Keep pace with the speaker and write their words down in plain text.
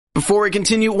Before we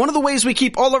continue, one of the ways we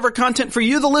keep all of our content for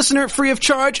you, the listener, free of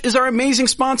charge is our amazing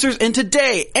sponsors, and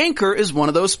today, Anchor is one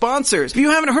of those sponsors. If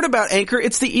you haven't heard about Anchor,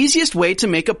 it's the easiest way to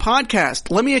make a podcast.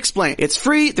 Let me explain. It's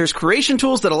free, there's creation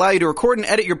tools that allow you to record and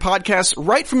edit your podcasts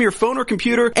right from your phone or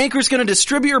computer. Anchor's going to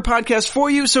distribute your podcast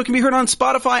for you so it can be heard on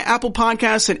Spotify, Apple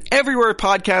Podcasts, and everywhere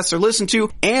podcasts are listened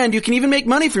to, and you can even make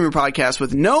money from your podcast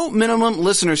with no minimum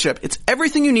listenership. It's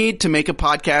everything you need to make a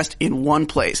podcast in one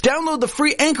place. Download the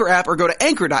free Anchor app or go to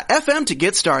anchor.fm to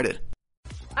get started.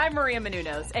 I'm Maria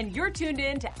Menounos, and you're tuned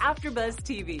in to AfterBuzz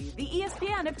TV, the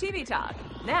ESPN of TV talk.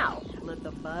 Now, let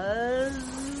the buzz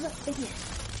begin.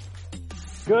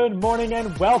 Good morning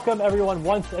and welcome everyone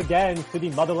once again to the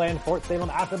Motherland Fort Salem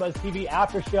AfterBuzz TV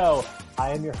After Show.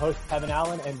 I am your host, Kevin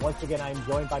Allen, and once again I am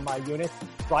joined by my unit,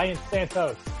 Brian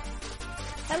Santos.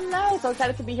 Hello, so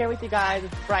excited to be here with you guys.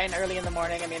 It's bright and early in the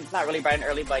morning. I mean, it's not really bright and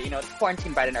early, but it's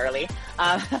quarantine bright and early.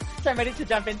 So I'm ready to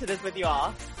jump into this with you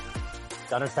all.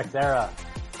 Gunnar Texera.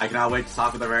 I cannot wait to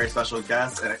talk with a very special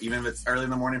guest, even if it's early in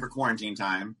the morning for quarantine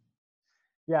time.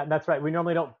 Yeah, that's right. We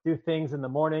normally don't do things in the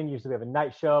morning. Usually we have a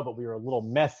night show, but we were a little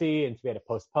messy and so we had to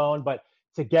postpone. But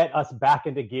to get us back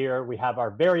into gear, we have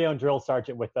our very own drill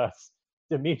sergeant with us,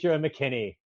 Demetria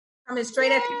McKinney. Coming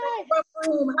straight at you.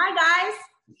 Room. Hi, guys.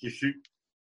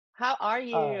 How are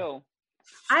you?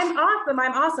 I'm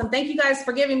awesome. Thank you guys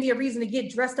for giving me a reason to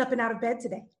get dressed up and out of bed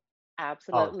today.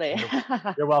 Absolutely.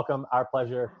 You're welcome. Our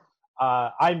pleasure.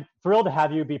 I'm thrilled to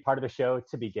have you be part of the show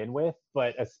to begin with,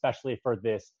 but especially for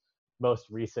this most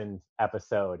recent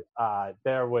episode.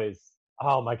 There was,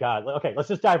 oh my God. Okay, let's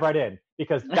just dive right in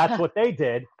because that's what they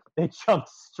did. They jumped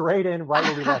straight in right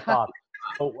where we left off.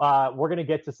 So, we're going to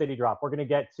get to City Drop. We're going to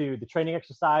get to the training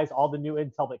exercise, all the new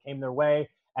intel that came their way,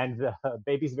 and the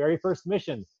baby's very first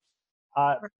mission.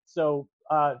 So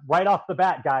right off the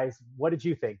bat, guys, what did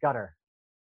you think? Gunnar?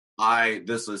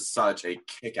 This was such a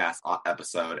kick-ass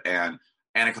episode, and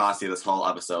Anacostia, this whole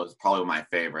episode is probably one of my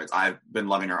favorites. I've been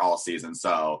loving her all season,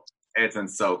 so it's been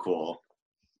so cool.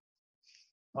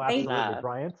 Oh, absolutely.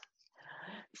 Bryant?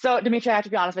 So, Demetria, I have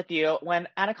to be honest with you. When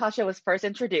Anacostia was first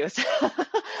introduced,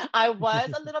 I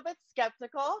was a little bit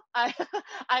skeptical. I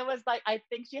was like, I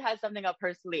think she has something up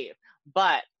her sleeve,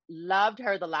 but loved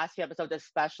her the last few episodes,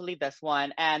 especially this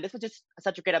one. And this was just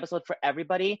such a great episode for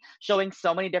everybody, showing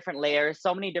so many different layers,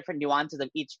 so many different nuances of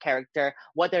each character,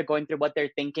 what they're going through, what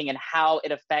they're thinking, and how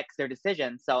it affects their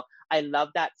decisions. So I love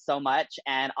that so much.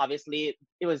 And obviously,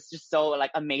 it was just so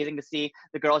amazing to see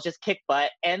the girls just kick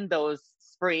butt and those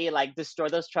spree, destroy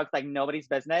those trucks like nobody's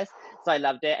business. So I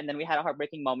loved it. And then we had a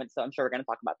heartbreaking moment, so I'm sure we're going to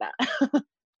talk about that.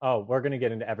 Oh, we're going to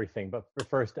get into everything. But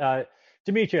first,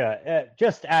 Demetria,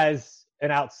 just as an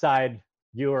outside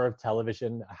viewer of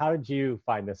television, how did you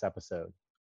find this episode?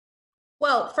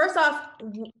 Well, first off,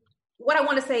 what I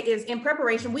want to say is in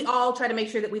preparation, we all try to make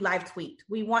sure that we live tweet.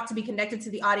 We want to be connected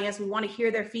to the audience. We want to hear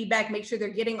their feedback, make sure they're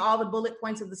getting all the bullet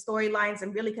points of the storylines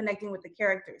and really connecting with the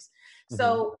characters. Mm-hmm.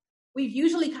 So we've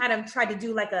usually kind of tried to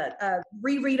do a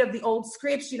reread of the old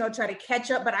scripts, try to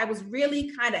catch up. But I was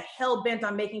really kind of hell-bent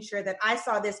on making sure that I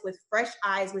saw this with fresh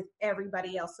eyes with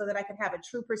everybody else so that I could have a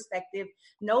true perspective,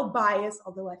 no bias,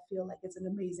 although I feel like it's an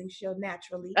amazing show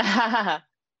naturally.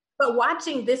 But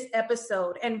watching this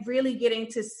episode and really getting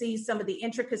to see some of the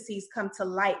intricacies come to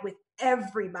light with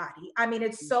everybody. I mean,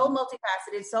 it's so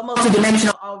multifaceted, so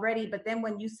multidimensional already, but then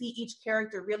when you see each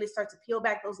character really start to peel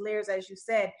back those layers, as you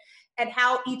said, and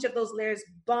how each of those layers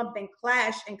bump and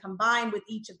clash and combine with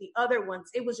each of the other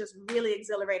ones, it was just really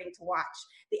exhilarating to watch.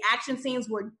 The action scenes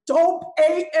were dope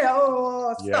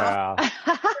AL stuff.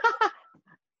 Yeah.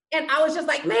 And I was just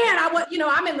like, man,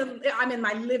 I'm in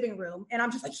my living room and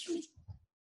I'm just like,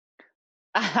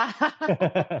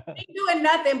 ain't doing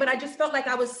nothing, but I just felt like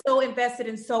I was so invested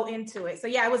and so into it. So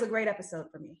yeah, it was a great episode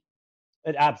for me.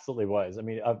 It absolutely was. I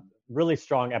mean, a really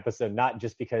strong episode, not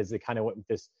just because it kind of went with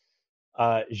this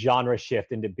genre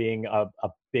shift into being a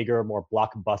bigger, more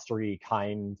blockbustery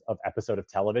kind of episode of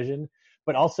television,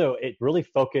 but also it really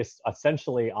focused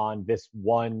essentially on this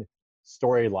one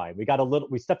storyline.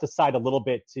 We stepped aside a little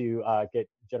bit to get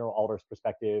General Alder's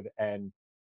perspective and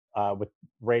with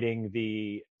raiding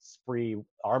the Spree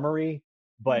Armory,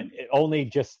 but only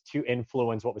just to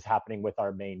influence what was happening with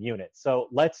our main unit. So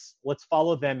let's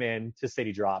follow them in to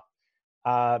City Drop.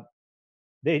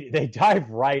 They dive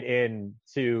right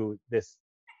into this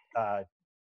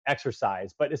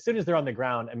exercise, but as soon as they're on the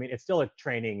ground, I mean, it's still a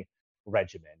training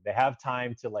regimen. They have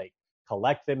time to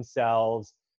collect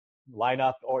themselves, line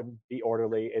up or be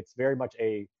orderly. It's very much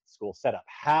a school setup.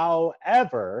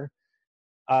 However,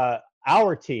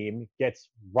 our team gets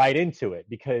right into it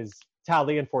because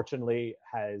Tally, unfortunately,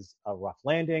 has a rough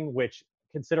landing, which,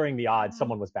 considering the odds,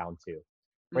 someone was bound to.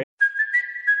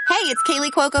 Hey, it's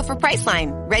Kaylee Cuoco for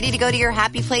Priceline. Ready to go to your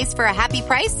happy place for a happy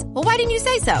price? Well, why didn't you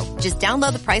say so? Just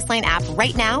download the Priceline app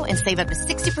right now and save up to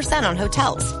 60% on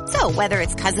hotels. So whether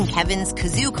it's Cousin Kevin's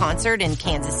Kazoo Concert in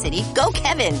Kansas City, go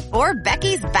Kevin, or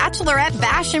Becky's Bachelorette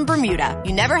Bash in Bermuda,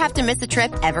 you never have to miss a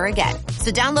trip ever again.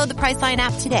 So download the Priceline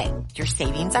app today. Your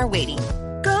savings are waiting.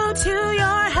 Go to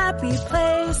your happy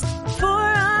place for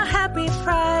a happy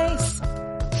price.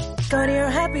 Go to your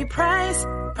happy price,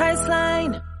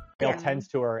 Priceline. Tends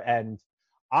to her, and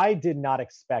I did not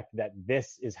expect that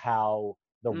this is how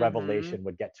the revelation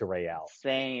would get to Raelle.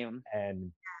 Same.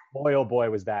 And boy, oh boy,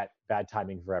 was that bad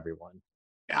timing for everyone.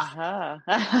 Yeah.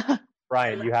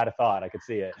 Brian, you had a thought. I could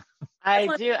see it. I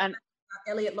do. And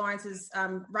Elliot Lawrence's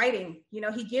writing,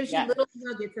 he gives you little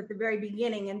nuggets at the very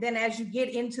beginning, and then as you get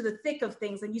into the thick of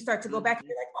things and you start to go back and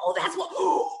you're like, oh, that's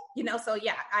what, so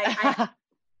yeah,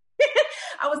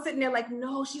 I was sitting there like,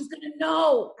 no, she's gonna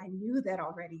know. I knew that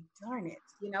already. Darn it,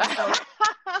 so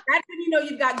that's when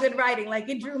you've got good writing. Like,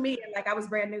 it drew me in, like I was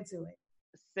brand new to it.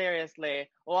 Seriously.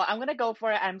 Well, I'm gonna go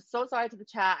for it. I'm so sorry to the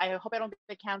chat. I hope I don't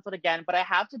get canceled again, but I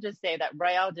have to just say that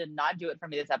Raelle did not do it for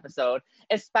me this episode,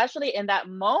 especially in that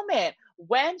moment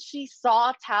when she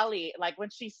saw Tally. Like, when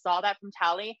she saw that from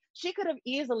Tally, she could have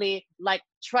easily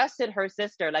trusted her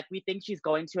sister. Like, we think she's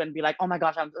going to, and be like, oh my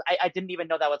gosh, I didn't even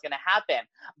know that was gonna happen.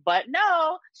 But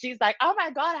no, she's like, oh my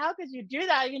God, how could you do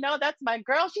that? That's my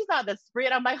girl. She's not the spree.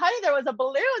 And I'm like, honey, there was a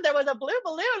balloon. There was a blue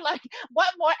balloon. Like, what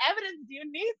more evidence do you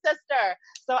need, sister?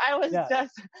 So I was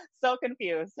just so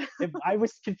confused. I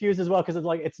was confused as well, because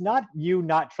it's not you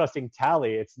not trusting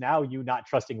Tally. It's now you not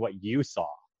trusting what you saw.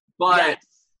 But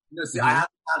I have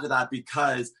to add to that,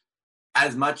 because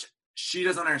as much she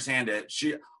doesn't understand it,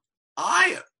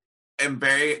 I am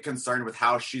very concerned with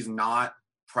how she's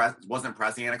wasn't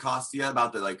pressing Anacostia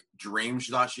about the dream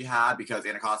she thought she had, because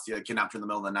Anacostia kidnapped her in the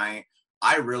middle of the night.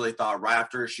 I really thought right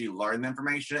after she learned the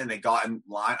information and they got in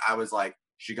line, I was like,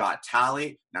 she got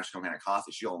Tally, now she's going to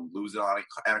Anacostia. She'll lose it on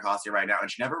Anacostia right now,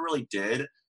 and she never really did.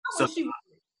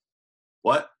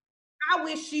 What? I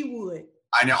wish she would.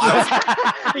 I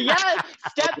know. Yes,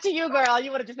 step to you, girl.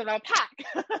 You would have just been like, pack.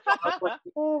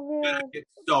 It's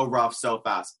so rough, so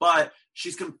fast. But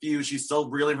she's confused. She's still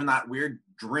reeling from that weird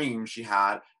dream she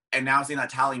had. And now seeing that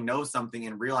Tally knows something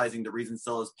and realizing the reason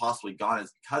Scylla's possibly gone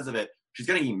is because of it, she's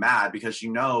going to be mad, because she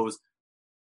knows,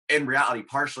 in reality,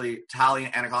 partially Tally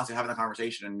and Anacostia having the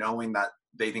conversation and knowing that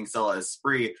they think Scylla is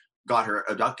spree got her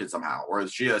abducted somehow, or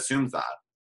she assumes that.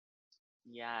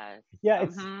 Yes. Yeah,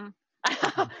 it's...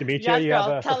 Demetria, you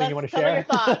have something you want to share?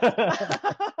 But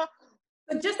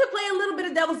just to play a little bit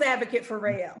of devil's advocate for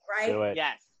Raelle, right? Do it.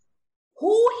 Yes.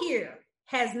 Who here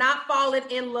has not fallen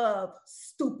in love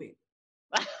stupid?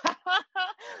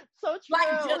 So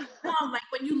true. Just dumb.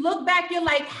 When you look back, you're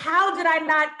like, how did I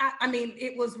not? I mean,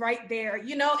 it was right there,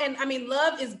 and I mean,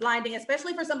 love is blinding,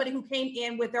 especially for somebody who came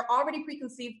in with their already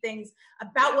preconceived things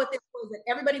about what this was, that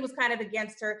everybody was kind of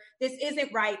against her. This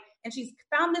isn't right. And she's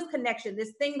found this connection,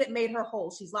 this thing that made her whole.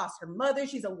 She's lost her mother.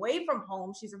 She's away from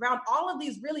home. She's around all of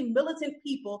these really militant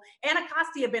people.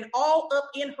 Anacostia been all up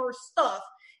in her stuff.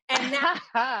 And now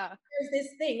there's this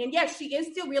thing. And yes, she is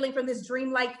still reeling from this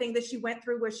dreamlike thing that she went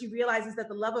through, where she realizes that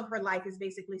the love of her life is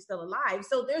basically still alive.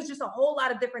 So there's just a whole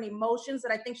lot of different emotions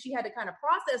that I think she had to kind of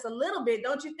process a little bit.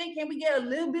 Don't you think? Can we get a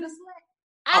little bit of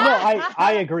slack? No,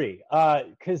 I agree.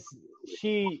 Because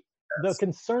the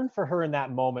concern for her in that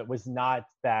moment was not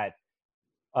that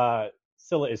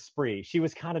Scylla is spree. She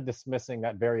was kind of dismissing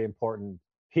that very important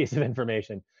piece of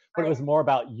information. But it was more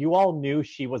about, you all knew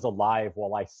she was alive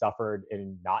while I suffered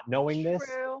in not knowing this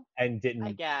and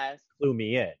didn't clue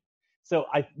me in. So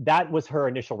that was her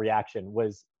initial reaction,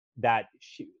 was that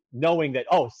she, knowing that,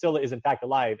 oh, Scylla is in fact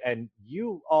alive, and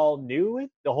you all knew it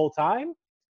the whole time?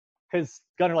 Because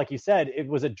Gunnar, like you said, it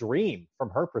was a dream from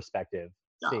her perspective,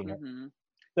 seeing her.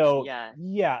 So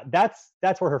yeah, that's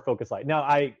where her focus lies. Now,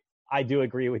 I do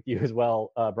agree with you as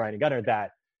well, Brian and Gunnar,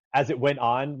 that as it went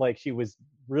on, she was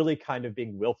really kind of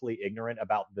being willfully ignorant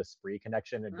about the spree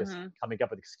connection and just coming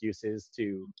up with excuses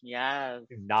to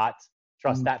not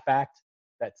trust that fact.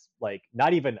 That's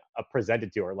not even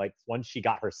presented to her. Once she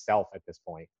got herself at this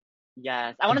point.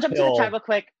 Yes, I want to jump to the chat real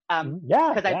quick.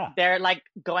 Because they're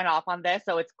going off on this,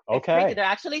 so it's crazy. They're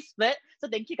actually split. So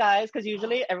thank you guys, because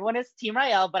usually everyone is Team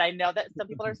Raelle, but I know that some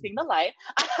people are seeing the light.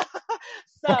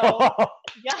 So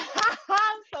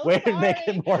so way to make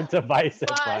it more divisive,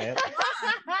 Brian.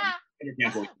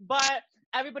 But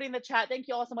everybody in the chat, thank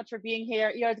you all so much for being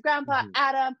here. Yours, Grandpa,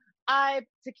 Adam,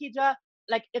 Takija,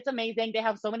 like, it's amazing. They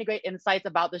have so many great insights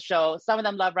about the show. Some of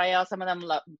them love Rael, some of them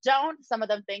don't. Some of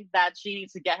them think that she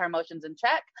needs to get her emotions in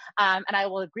check. And I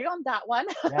will agree on that one.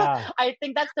 Yeah. I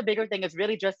think that's the bigger thing, is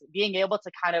really just being able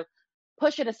to kind of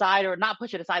push it aside, or not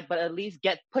push it aside, but at least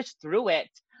get pushed through it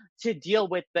to deal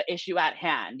with the issue at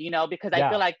hand, you know, because I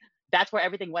feel like that's where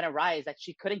everything went awry, is that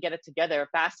she couldn't get it together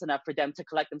fast enough for them to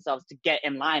collect themselves to get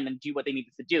in line and do what they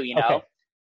needed to do, you know? Okay.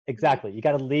 Exactly. You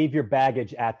got to leave your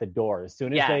baggage at the door. As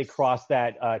soon as they cross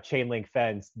that chain link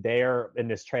fence, they're in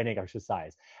this training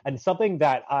exercise. And something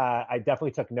that I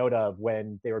definitely took note of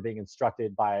when they were being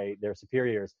instructed by their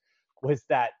superiors was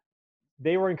that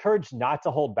they were encouraged not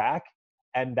to hold back,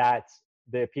 and that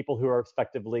the people who are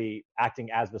effectively acting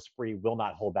as the spree will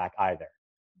not hold back either.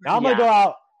 Now I'm going to go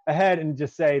out ahead and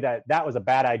just say that that was a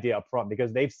bad idea up front,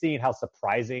 because they've seen how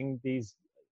surprising these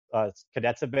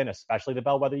cadets have been, especially the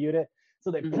Bellwether unit. So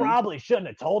they probably shouldn't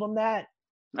have told them that.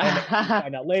 And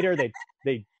find out later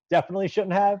they definitely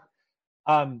shouldn't have.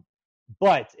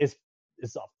 But it's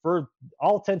for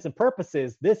all intents and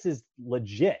purposes, this is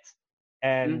legit.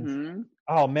 And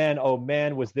oh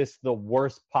man, was this the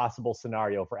worst possible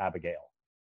scenario for Abigail.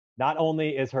 Not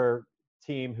only is her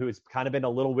team, who's kind of been a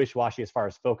little wish-washy as far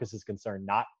as focus is concerned,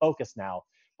 not focused now,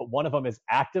 but one of them is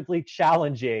actively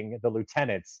challenging the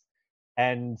lieutenants,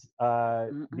 and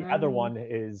the other one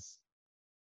is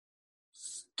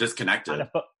disconnected.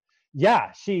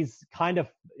 She's kind of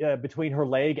between her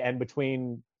leg and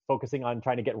between focusing on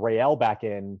trying to get Rael back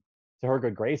in to her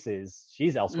good graces.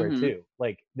 She's elsewhere too.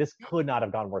 Like, this could not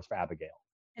have gone worse for Abigail.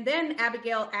 And then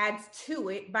Abigail adds to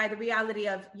it by the reality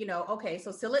of, you know, okay,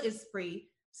 so Scylla is Spree.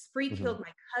 Spree killed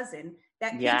my cousin.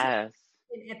 That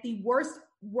at the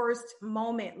worst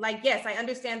moment. Like, yes, I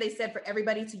understand they said for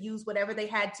everybody to use whatever they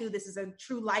had to. This is a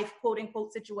true life, quote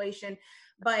unquote, situation.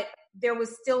 But there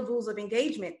was still rules of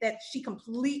engagement that she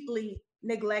completely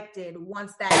neglected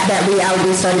once that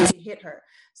reality started to hit her.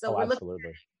 So we're looking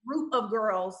at a group of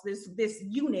girls, this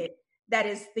unit that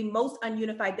is the most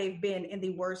ununified they've been in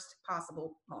the worst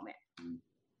possible moment.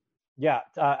 Yeah,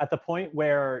 at the point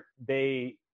where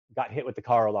they got hit with the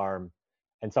car alarm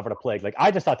and suffered a plague, like, I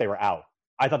just thought they were out.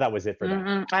 I thought that was it for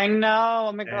them. I know.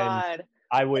 Oh my God.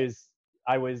 I was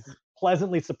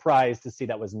pleasantly surprised to see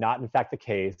that was not in fact the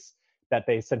case, that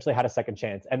they essentially had a second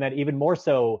chance. And then even more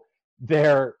so,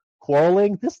 their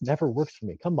quarreling, this never works for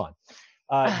me. Come on.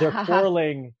 Their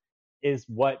quarreling is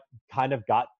what kind of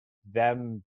got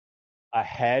them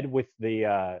ahead with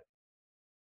the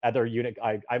other unit.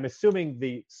 I'm assuming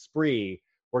the spree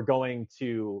were going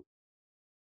to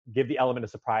give the element of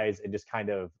surprise and just kind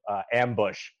of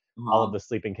ambush all of the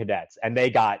sleeping cadets. And they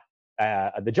got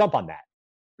the jump on that.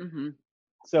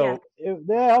 So,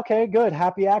 okay, good.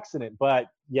 Happy accident. But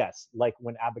yes, like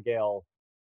when Abigail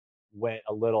went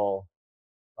a little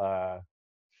wild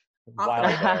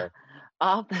there.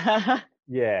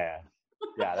 Yeah,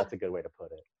 that's a good way to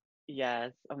put it.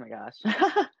 Yes. Oh my gosh.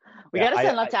 We got to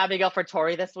send love to Abigail for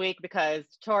Tori this week, because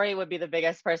Tori would be the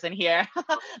biggest person here,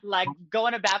 like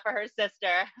going to bat for her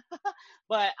sister.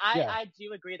 But I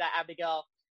do agree that Abigail,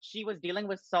 she was dealing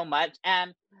with so much.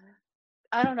 And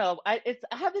I don't know, I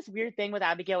have this weird thing with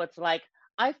Abigail. It's like,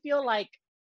 I feel like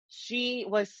she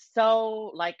was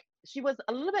so, like, she was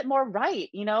a little bit more right,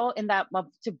 you know, in that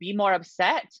to be more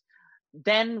upset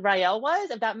than Rael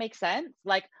was, if that makes sense.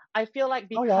 Like, I feel like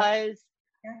because...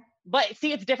 But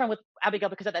see, it's different with Abigail,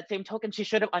 because at that same token, she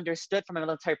should have understood from a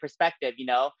military perspective, you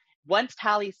know? Once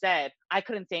Tally said, I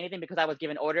couldn't say anything because I was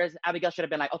given orders, Abigail should have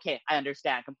been like, okay, I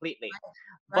understand completely.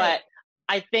 Right.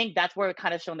 But I think that's where it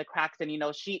kind of shown the cracks. And, you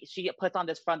know, she puts on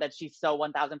this front that she's so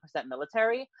 1000%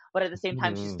 military, but at the same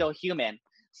time, she's still human.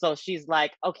 So she's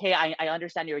like, okay, I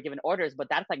understand you were given orders, but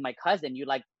that's like my cousin. You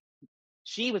like,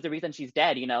 she was the reason she's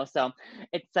dead, you know? So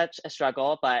it's such a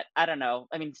struggle, but I don't know.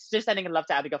 I mean, just sending love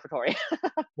to Abigail for Tori.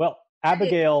 Well,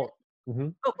 Abigail,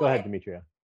 go ahead, Demetria.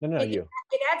 No, you.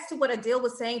 It adds to what Adil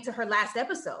was saying to her last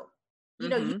episode. You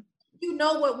know, you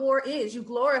know what war is. You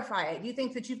glorify it. You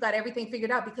think that you've got everything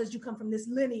figured out because you come from this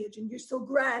lineage and you're so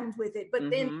grand with it. But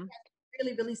then you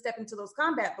really, really step into those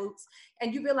combat boots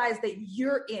and you realize that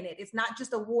you're in it. It's not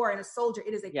just a war and a soldier.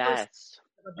 It is a person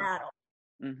of a battle.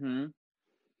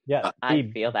 Yeah, I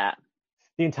feel that.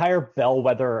 The entire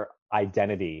Bellwether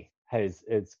identity is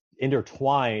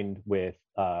intertwined with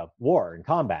war and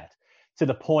combat, to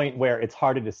the point where it's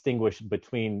hard to distinguish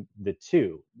between the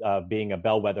two, being a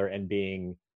Bellwether and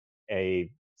being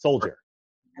a soldier.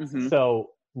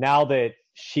 So now that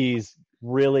she's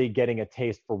really getting a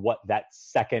taste for what that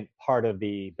second part of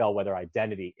the Bellwether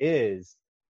identity is,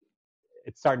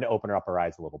 it's starting to open her up her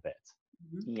eyes a little bit.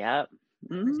 Yep.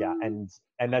 Yeah, and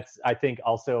that's, I think,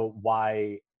 also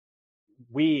why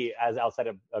we as outside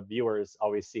of viewers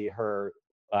always see her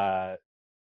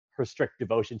strict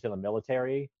devotion to the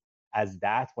military as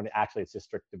that, when actually it's just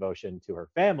strict devotion to her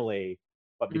family.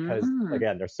 But because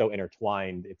again, they're so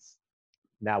intertwined, it's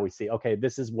now we see, okay,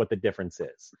 this is what the difference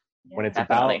is. Yeah, when it's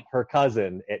definitely. about her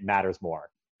cousin, it matters more.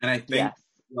 And I think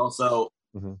also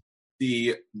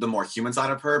the more human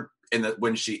side of her,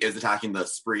 when she is attacking the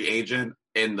Spree agent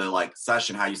in the like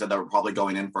session, how you said they were probably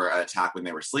going in for an attack when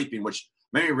they were sleeping, which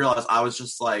made me realize, I was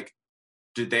just like,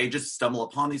 did they just stumble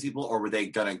upon these people, or were they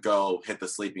gonna go hit the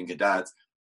sleeping cadets?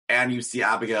 And you see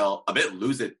Abigail a bit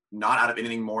lose it, not out of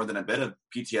anything more than a bit of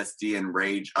PTSD and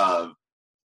rage of,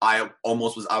 I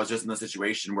was just in the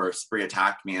situation where Spree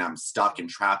attacked me and I'm stuck and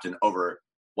trapped and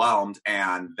overwhelmed,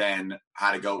 and then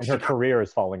had to go. And her career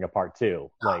is falling apart too.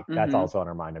 Like that's also on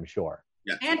her mind, I'm sure.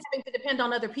 Yeah. And having to depend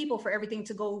on other people for everything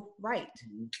to go right.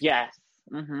 Yes.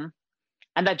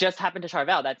 And that just happened to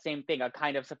Charvel, that same thing, a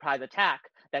kind of surprise attack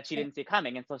that she didn't see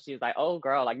coming. And so she was like, oh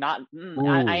girl, like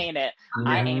I ain't it.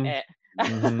 I ain't it.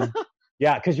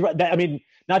 Yeah, because I mean,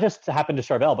 not just happened to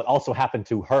Charvel, but also happened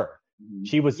to her.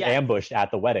 She was ambushed at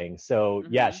the wedding. So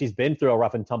yeah, she's been through a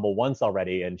rough and tumble once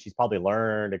already, and she's probably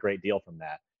learned a great deal from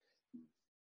that.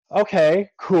 Okay,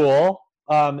 cool.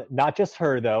 Not just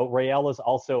her though. Raelle is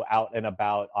also out and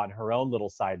about on her own little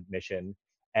side mission,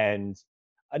 and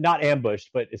not ambushed,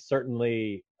 but is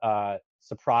certainly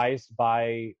surprised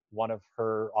by one of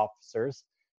her officers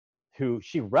who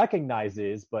she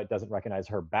recognizes but doesn't recognize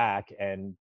her back,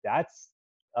 and that's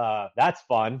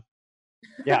fun.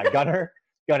 Yeah, Gunnar,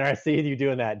 I see you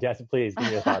doing that. Jess, please give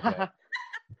me your thoughts.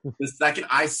 The second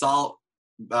I saw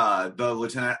the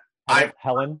lieutenant,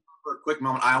 Helen, for a quick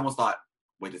moment, I almost thought,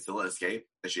 wait, did Scylla escape?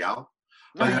 Is she out?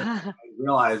 But I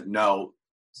realized, no,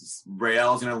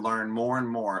 Raelle's going to learn more and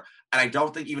more. And I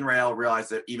don't think even Raelle realized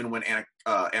that even when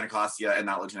Anacostia and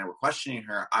that lieutenant were questioning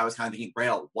her, I was kind of thinking,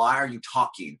 Raelle, why are you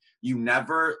talking? You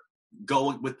never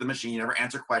go with the machine, you never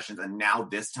answer questions, and now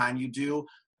this time you do.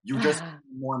 You just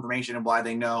more information and why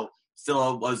they know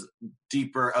Scylla was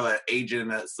deeper of an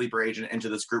agent, a sleeper agent into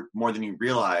this group more than you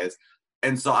realize.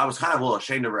 And so I was kind of a little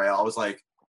ashamed of Raelle. I was like,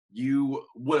 you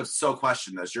would have so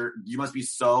questioned this. You must be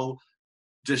so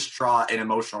distraught and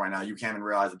emotional right now. You can't even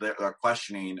realize that they're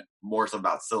questioning more so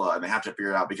about Scylla, and they have to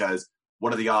figure it out, because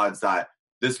what are the odds that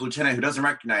this lieutenant who doesn't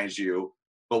recognize you,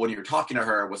 but when you were talking to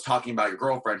her, was talking about your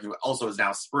girlfriend who also is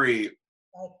now Spree,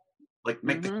 like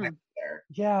make the connection there.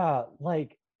 Yeah,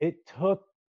 like it took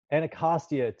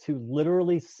Anacostia to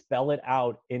literally spell it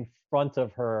out in front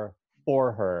of her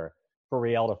for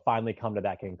Raelle to finally come to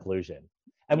that conclusion.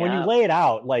 And when you lay it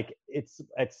out, like it's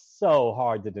so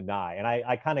hard to deny. And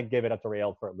I kind of give it up to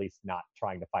Raelle for at least not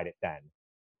trying to fight it then.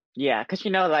 Yeah, because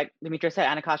like Demetra said,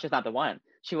 Anacostia's not the one.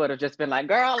 She would have just been like,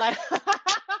 girl, like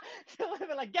she would have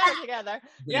been like, get it together.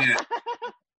 Yeah.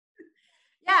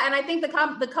 Yeah, and I think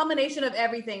the culmination of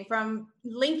everything from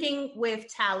linking with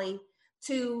Tally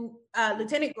to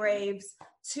Lieutenant Graves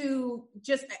to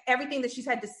just everything that she's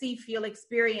had to see, feel,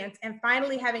 experience, and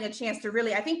finally having a chance to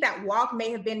really, I think that walk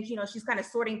may have been, she's kind of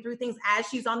sorting through things as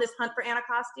she's on this hunt for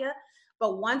Anacostia.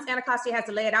 But once Anacostia has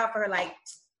to lay it out for her, like,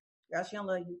 girl, she don't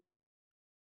love you.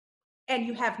 And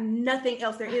you have nothing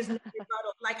else. There is no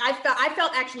rebuttal. Like I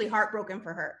felt actually heartbroken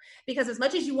for her, because as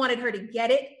much as you wanted her to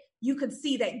get it, you could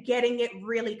see that getting it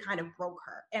really kind of broke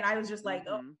her. And I was just like,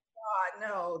 oh God,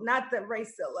 no, not the Ray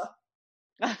Scylla.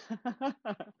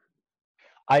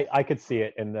 I could see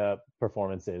it in the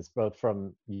performances, both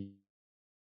from Did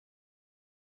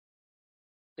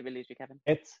we lose you, Kevin?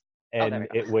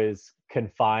 It was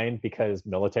confined because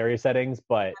military settings,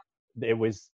 but it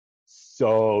was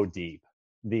so deep,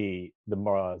 the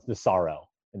sorrow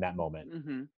in that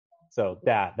moment. So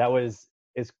that was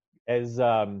as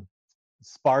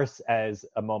sparse as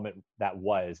a moment that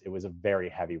was. It was a very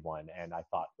heavy one, and I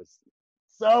thought was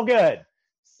so good.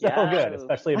 So good,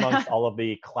 especially amongst all of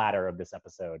the clatter of this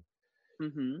episode.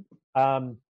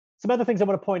 Some other things I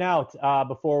want to point out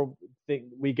before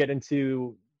we get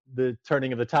into the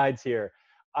turning of the tides here.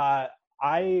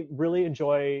 I really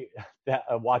enjoy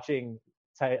watching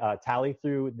Tally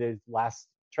through the last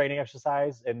training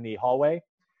exercise in the hallway.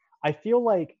 I feel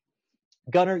like,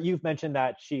 Gunnar, you've mentioned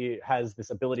that she has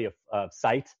this ability of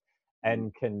sight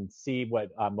and can see what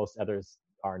most others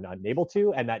are not able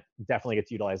to, and that definitely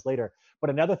gets utilized later. But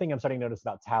another thing I'm starting to notice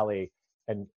about Tally,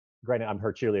 and granted I'm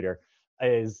her cheerleader,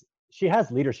 is she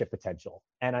has leadership potential,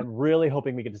 and I'm really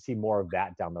hoping we get to see more of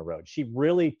that down the road. She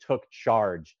really took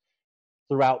charge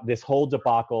throughout this whole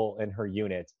debacle in her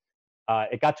unit.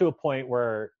 It got to a point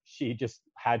where she just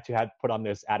had to put on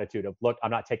this attitude of, look, I'm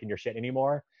not taking your shit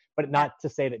anymore, but not to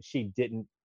say that she didn't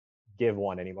give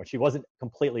one anymore. She wasn't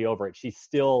completely over it. She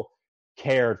still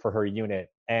cared for her unit.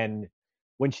 And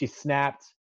when she snapped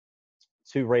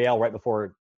to Raelle right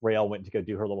before Raelle went to go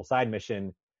do her little side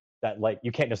mission, that like,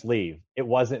 you can't just leave. It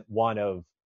wasn't one of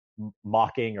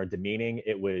mocking or demeaning.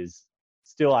 It was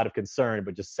still out of concern,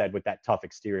 but just said with that tough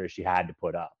exterior she had to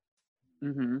put up.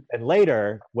 Mm-hmm. And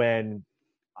later, when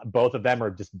both of them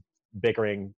are just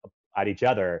bickering at each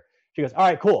other, she goes, all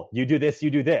right, cool. You do this, you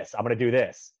do this. I'm going to do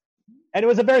this. And it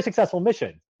was a very successful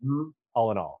mission,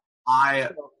 all in all. I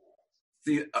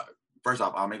see. First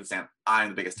off, I'll make the stand. I'm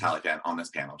the biggest Tally fan on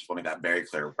this panel. Just want to make that very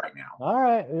clear right now. All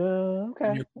right.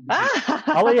 Okay.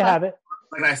 I'll let you have it.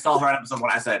 When I saw her in episode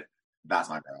 1, I said, that's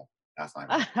my girl. That's my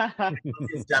girl.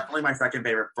 She's definitely my second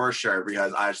favorite for sure,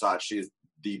 because I just thought she's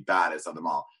the baddest of them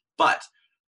all. But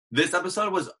this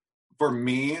episode was, for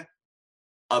me,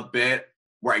 a bit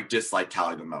where I disliked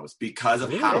Tally the most because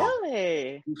of how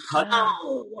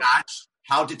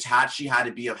detached she had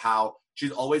to be, of how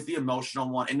she's always the emotional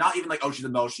one, and not even like, oh, she's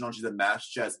emotional, she's a mess,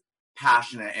 just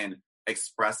passionate and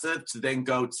expressive, to then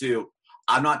go to,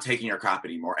 I'm not taking your crap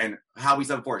anymore. And how we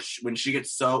said before, when she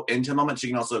gets so into a moment, she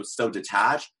can also so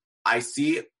detach. I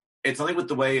see it's something with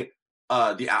the way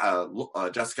Jessica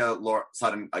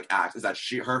Sutton like acts, is that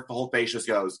her whole face just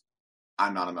goes,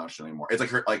 I'm not emotional anymore. It's like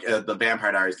her, like the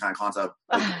Vampire Diaries kind of concept,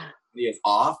 like, is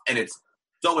off, and it's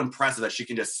so impressive that she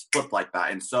can just flip like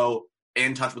that and so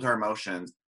in touch with her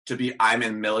emotions. To be, I'm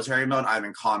in military mode, I'm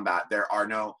in combat. There are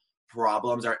no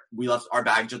problems. We left our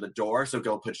baggage at the door, so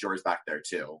go put yours back there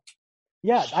too.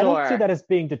 Yeah, sure. I don't see that as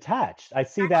being detached. I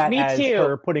see that as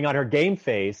her putting on her game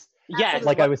face. Yes.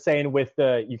 Like I was saying with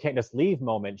the you can't just leave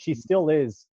moment, she still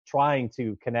is trying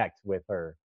to connect with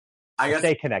her.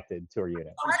 Stay connected to her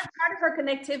unit. Part of her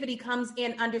connectivity comes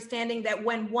in understanding that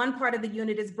when one part of the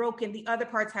unit is broken, the other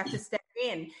parts have to step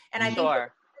in. And I think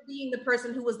being the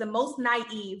person who was the most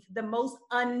naive, the most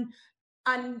unaccustomed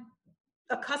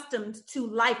to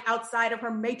life outside of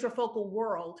her matrifocal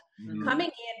world, coming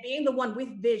in, being the one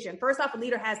with vision. First off, a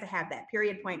leader has to have that,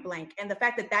 period, point blank. And the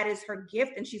fact that that is her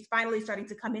gift, and she's finally starting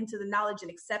to come into the knowledge and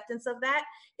acceptance of that,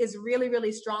 is really,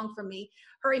 really strong for me.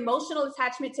 Her emotional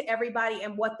attachment to everybody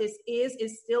and what this is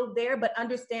still there, but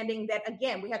understanding that,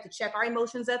 again, we have to check our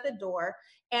emotions at the door.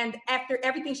 And after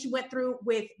everything she went through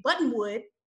with Buttonwood,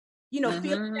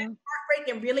 feeling that heartbreak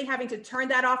and really having to turn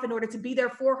that off in order to be there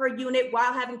for her unit,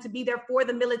 while having to be there for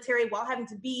the military, while having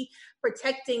to be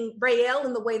protecting Raelle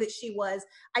in the way that she was.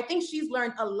 I think she's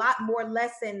learned a lot more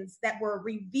lessons that were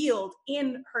revealed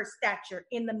in her stature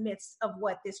in the midst of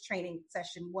what this training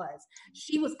session was.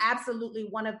 She was absolutely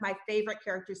one of my favorite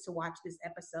characters to watch this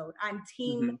episode. I'm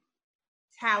team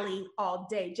Tally all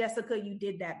day. Jessica, you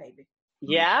did that, baby.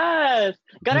 Yes.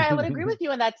 Gunnar, I would agree with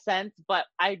you in that sense, but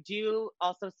I do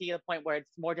also see a point where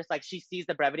it's more just like she sees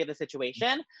the brevity of the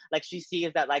situation. Like she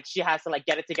sees that like she has to like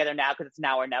get it together now because it's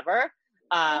now or never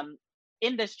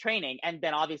in this training. And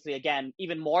then obviously, again,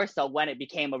 even more so when it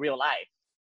became a real life.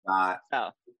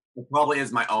 It probably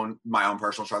is my own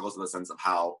personal struggles in the sense of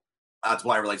how, that's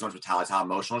why I relate so much with Tally, how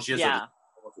emotional she is. Yeah. So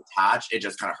attached, it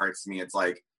just kind of hurts me. It's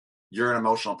like, you're an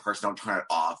emotional person, don't turn it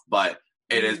off. But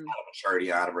it is out of maturity,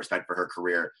 out of respect for her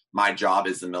career. My job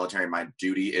is the military. My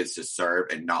duty is to serve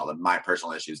and not let my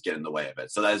personal issues get in the way of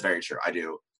it. So that is very true. I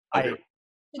do. I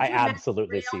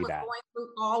absolutely see that. Going through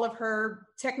all of her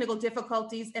technical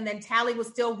difficulties, and then Tally was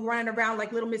still running around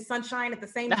like Little Miss Sunshine at the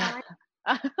same time.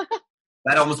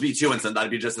 That'd almost be too insensitive.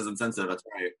 That'd be just as insensitive. That's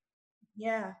right.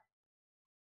 Yeah.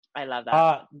 I love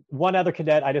that. One other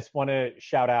cadet I just want to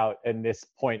shout out in this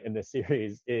point in the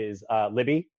series is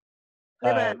Libby.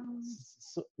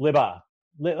 Libba.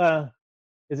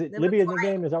 Is it Libby in the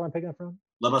game? Is that where I'm picking up from?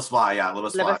 Libba Swy, yeah. Libba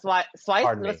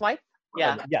Swy?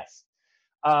 Yeah. Yes.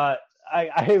 I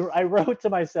wrote to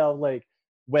myself, like,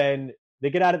 when they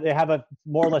get out of, they have a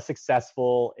more or less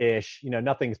successful-ish,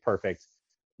 nothing's perfect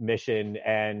mission,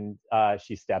 and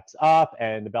she steps up,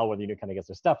 and the Bellwether unit kind of gets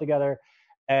their stuff together,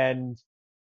 and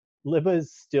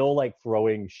Libba's still, like,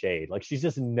 throwing shade. Like, she's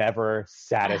just never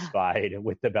satisfied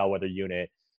with the Bellwether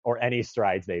unit or any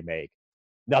strides they make.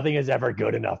 Nothing is ever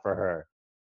good enough for her.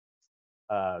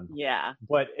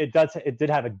 But it did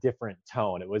have a different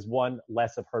tone. It was one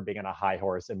less of her being on a high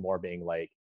horse and more being like,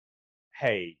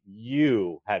 hey,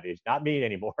 you have issues, not me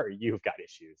anymore. You've got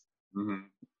issues. Mm-hmm.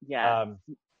 Yeah.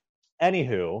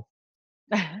 Anywho,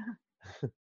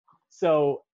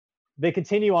 so they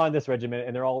continue on this regiment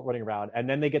and they're all running around, and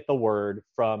then they get the word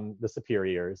from the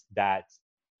superiors that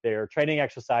their training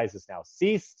exercise is now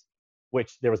ceased,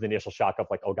 which there was the initial shock of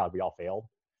like, oh God, we all failed.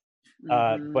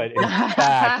 But in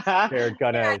fact, they're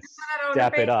gonna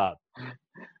step it up.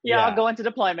 Yeah, I'll go into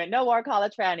deployment. No war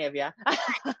college for any of you.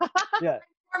 Yeah,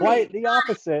 quite the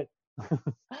opposite.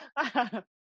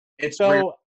 It's So,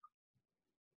 real.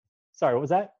 sorry, what was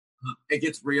that? It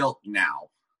gets real now.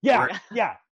 Yeah,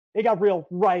 yeah. They got real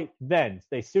right then.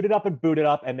 They suited up and booted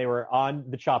up, and they were on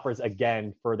the choppers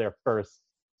again for their first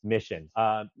mission.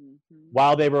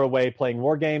 While they were away playing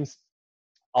war games,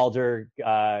 Alder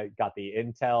got the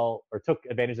intel, or took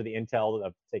advantage of the intel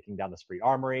of taking down the Spree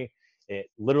Armory. It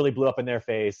literally blew up in their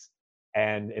face,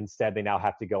 and instead they now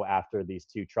have to go after these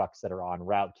 2 trucks that are en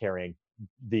route carrying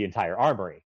the entire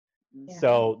armory. Yeah.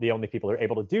 So the only people who are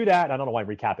able to do that, and I don't know why I'm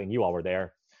recapping, you all were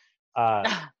there,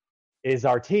 is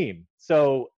our team.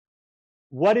 So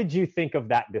what did you think of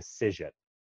that decision,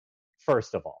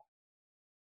 first of all?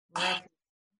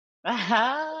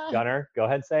 Gunnar, go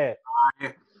ahead and say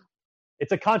it.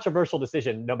 It's a controversial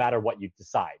decision no matter what you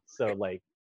decide. So, like,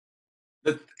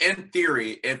 in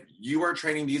theory, if you are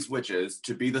training these witches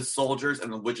to be the soldiers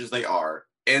and the witches they are,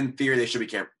 in theory, they should be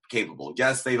capable.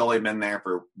 Yes, they've only been there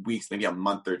for weeks, maybe a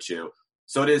month or 2.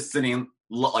 So it is sending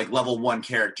like level 1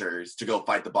 characters to go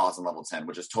fight the boss on level 10,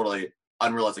 which is totally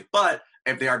unrealistic. But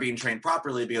if they are being trained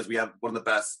properly, because we have one of the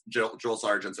best drill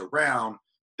sergeants around,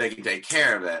 they can take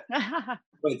care of it.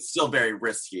 But it's still very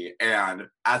risky. And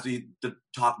as we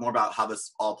talk more about how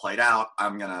this all played out,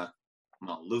 I'm gonna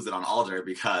lose it on Alder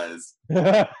because end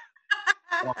of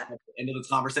this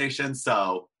conversation.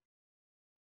 So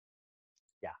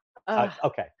yeah,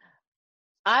 okay.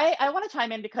 I want to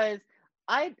chime in because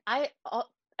I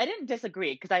didn't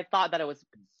disagree because I thought that it was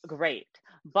great,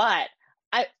 but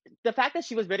the fact that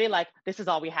she was really like, this is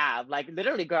all we have, like,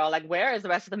 literally, girl, like, where is the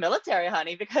rest of the military,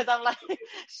 honey? Because I'm like,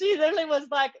 she literally was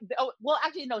like, oh, well,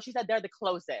 actually, no, she said they're the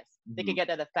closest. They could get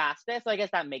there the fastest. So I guess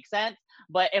that makes sense.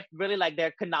 But if really, like,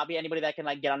 there could not be anybody that can,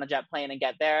 like, get on a jet plane and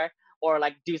get there, or,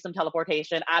 like, do some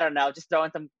teleportation, I don't know, just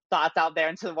throwing some thoughts out there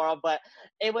into the world. But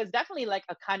it was definitely, like,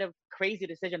 a kind of crazy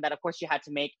decision that, of course, she had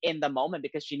to make in the moment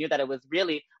because she knew that it was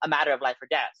really a matter of life or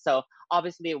death. So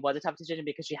obviously it was a tough decision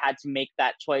because she had to make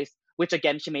that choice, which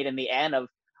again she made in the end, of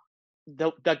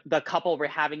the couple we're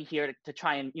having here to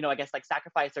try and, I guess, like,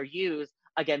 sacrifice or use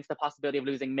against the possibility of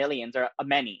losing millions or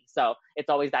many. So it's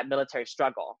always that military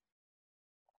struggle.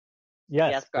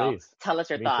 Yes, girl. Please. Tell us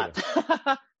your Me thoughts.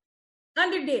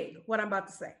 Underdig what I'm about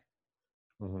to say.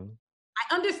 Mm-hmm.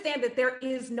 I understand that there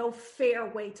is no fair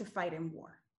way to fight in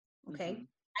war. Okay. Mm-hmm.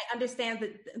 I understand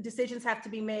that decisions have to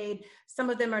be made. Some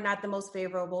of them are not the most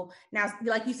favorable. Now,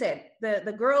 like you said,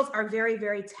 the girls are very,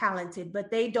 very talented,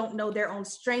 but they don't know their own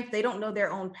strength. They don't know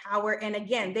their own power. And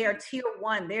again, they are tier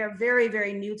 1. They are very,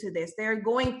 very new to this. They're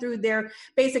going through their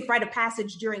basic rite of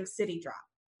passage during City Drop.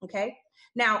 Okay.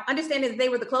 Now, understanding that they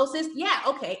were the closest, yeah,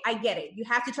 okay, I get it. You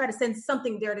have to try to send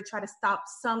something there to try to stop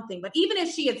something. But even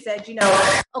if she had said,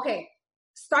 okay,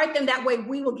 start them that way,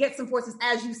 we will get some forces,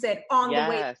 as you said, on the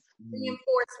way,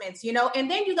 reinforcements, and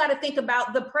then you got to think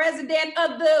about the president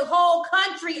of the whole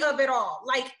country of it all.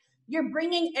 Like, you're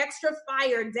bringing extra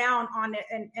fire down on it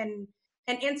and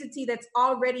an entity that's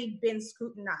already been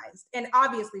scrutinized and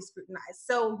obviously scrutinized.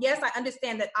 So yes, I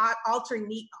understand that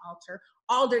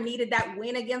Alder needed that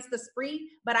win against the Spree,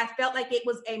 but I felt like it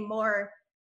was a more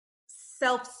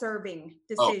self-serving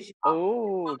decision.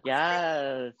 Oh,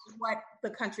 yes. What the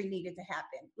country needed to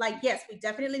happen. Like, yes, we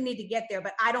definitely need to get there,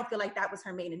 but I don't feel like that was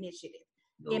her main initiative.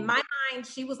 No. In my mind,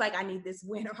 she was like, I need this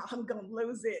win or I'm going to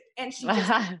lose it. And she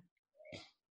just...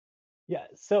 Yeah.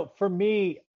 So for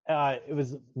me, it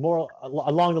was more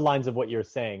along the lines of what you're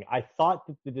saying. I thought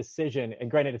that the decision,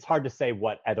 and granted, it's hard to say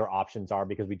what other options are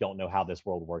because we don't know how this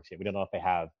world works yet. We don't know if they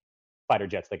have fighter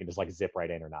jets they can just, like, zip right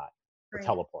in or not, or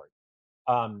teleport.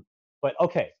 But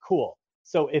okay, cool.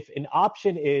 So if an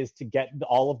option is to get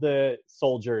all of the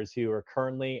soldiers who are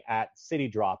currently at City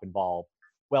Drop involved,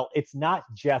 well, it's not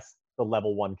just the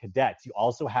level 1 cadets. You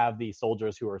also have the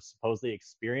soldiers who are supposedly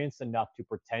experienced enough to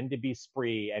pretend to be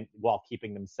Spree and while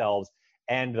keeping themselves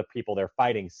and the people they're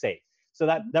fighting safe. So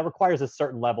that requires a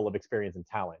certain level of experience and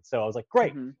talent. So I was like,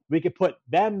 great, we could put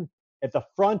them at the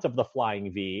front of the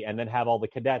flying V and then have all the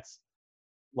cadets,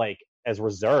 like, as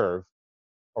reserve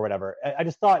or whatever. I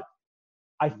just thought,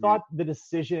 I thought the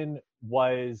decision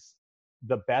was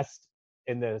the best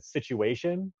in the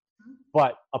situation,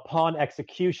 but upon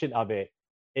execution of it,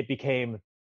 it became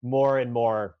more and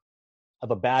more of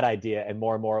a bad idea and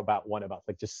more about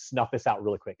like, just snuff this out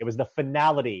really quick. It was the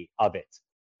finality of it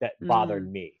that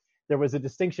bothered me. There was a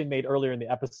distinction made earlier in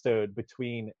the episode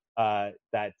between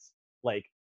that, like,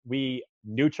 we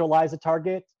neutralize a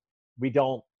target, we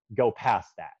don't go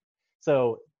past that.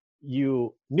 So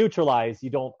you neutralize,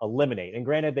 you don't eliminate. And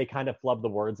granted, they kind of flub the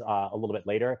words a little bit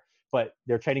later, but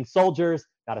they're training soldiers,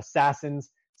 not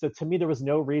assassins. So to me, there was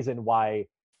no reason why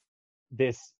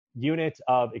this unit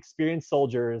of experienced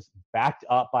soldiers backed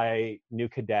up by new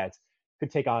cadets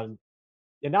could take on,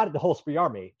 and not the whole Spree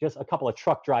army, just a couple of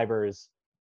truck drivers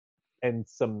and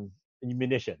some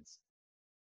munitions.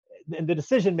 And the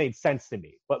decision made sense to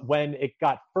me. But when it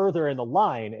got further in the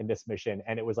line in this mission,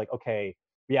 and it was like, okay,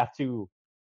 we have to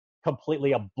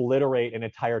completely obliterate an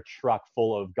entire truck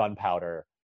full of gunpowder.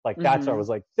 Like that's where I was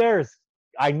like,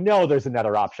 I know there's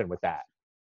another option with that.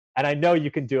 And I know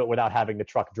you can do it without having the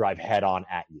truck drive head on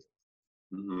at you.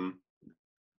 Mm-hmm.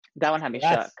 That one had me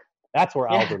shook. That's where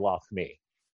Alder lost me.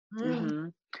 Mm-hmm.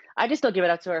 I just still give it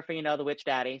up to her for, the witch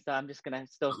daddy. So I'm just going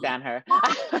to still stand her.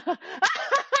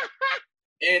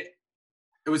 It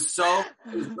was a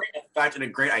great effect and a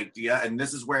great idea. And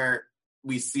this is where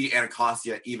we see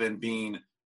Anacostia even being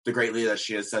the great leader that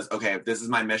she is, says, okay, if this is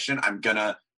my mission, I'm going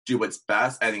to do what's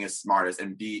best, I think is smartest,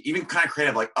 and be even kind of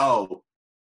creative, like, oh,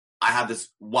 I have this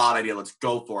wild idea, let's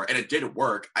go for it. And it did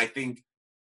work. I think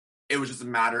it was just a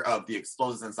matter of the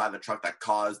explosives inside the truck that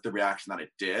caused the reaction that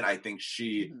it did. I think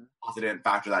she also didn't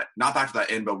factor that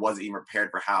in, but wasn't even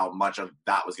prepared for how much of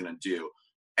that was going to do.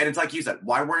 And it's like you said,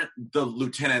 why weren't the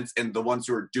lieutenants and the ones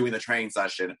who were doing the training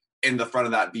session in the front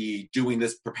of that be doing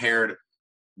this prepared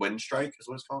wind strike is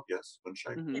what it's called? Yes, wind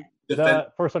strike. Mm-hmm. The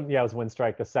first one, was wind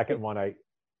strike. The second one,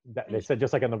 they said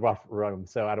just like in the rough room,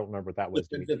 so I don't remember what that was.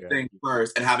 The thing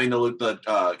first, and having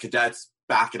the cadets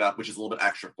back it up, which is a little bit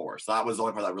extra force. So that was the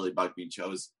only part that really bugged me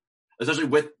too. Especially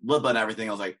with Libba and everything,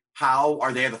 I was like, how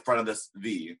are they at the front of this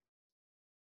V?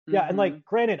 Yeah, and like,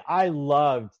 granted, I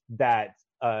loved that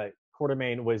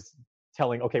Quartermain was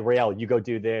telling, okay, Raelle, you go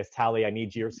do this. Tally, I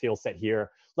need your skill set here.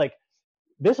 Like,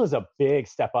 this was a big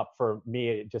step up for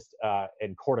me just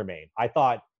in Quartermain.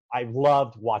 I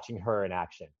loved watching her in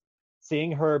action.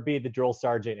 Seeing her be the drill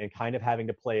sergeant and kind of having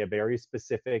to play a very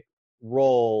specific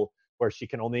role where she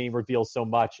can only reveal so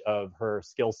much of her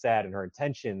skill set and her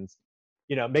intentions,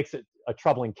 makes it a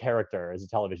troubling character as a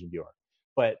television viewer.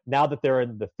 But now that they're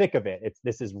in the thick of it,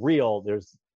 this is real.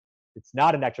 It's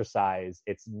not an exercise.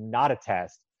 It's not a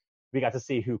test. We got to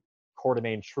see who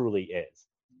Quartermain truly is.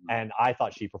 And I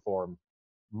thought she performed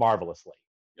marvelously.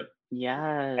 Yep.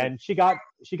 Yeah. And she got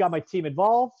my team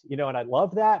involved, and I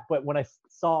love that. But when I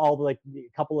saw all the, a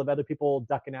couple of other people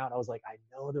ducking out, I was like, I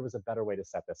know there was a better way to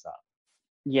set this up.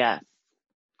 Yes.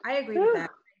 I agree with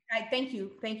that. Thank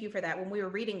you for that. When we were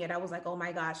reading it, I was like, oh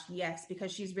my gosh, yes,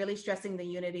 because she's really stressing the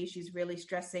unity. She's really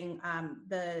stressing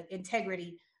the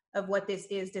integrity of what this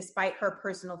is, despite her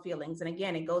personal feelings. And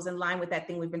again, it goes in line with that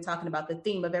thing we've been talking about, the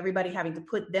theme of everybody having to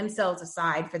put themselves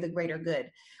aside for the greater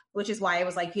good, which is why I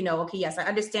was like, okay, yes, I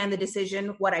understand the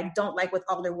decision. What I don't like with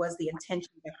Alder was the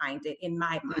intention behind it in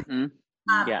my mind.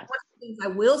 Mm-hmm. Yes. One of the things I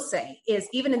will say is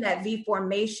even in that V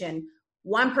formation,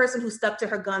 one person who stuck to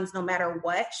her guns no matter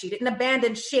what, she didn't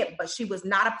abandon ship, but she was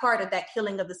not a part of that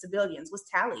killing of the civilians, was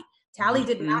Tally. Tally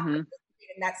did not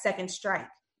participate in that second strike.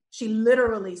 She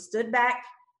literally stood back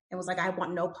and was like, I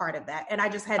want no part of that. And I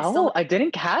just had I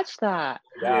didn't catch that.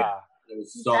 Yeah. It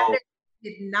was so...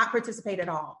 Did not participate at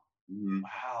all.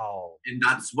 Wow. And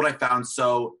that's what I found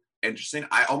so interesting.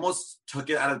 I almost took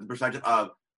it out of the perspective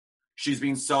of she's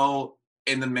being so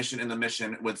in the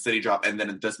mission with City Drop, and then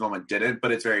at this moment didn't,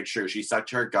 but it's very true. She stuck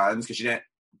to her guns because she didn't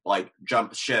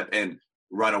jump ship and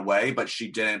run away, but she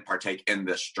didn't partake in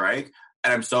this strike.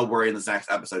 And I'm so worried in this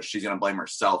next episode she's going to blame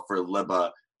herself for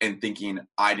Libba and thinking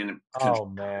I didn't control. Oh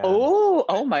man.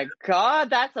 Oh my God,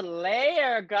 that's a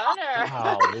layer, Gunner.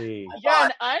 Golly. You're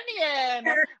an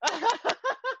onion.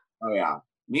 Oh yeah.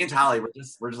 Me and Tally, we're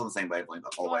just on the same wavelength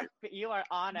the whole way. You are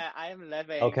on it. I am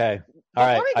living. Okay. All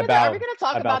right. Are we going to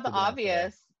talk about the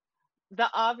obvious? The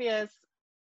obvious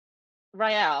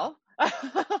Raelle.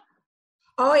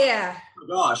 Oh yeah. Oh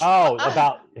gosh. Oh,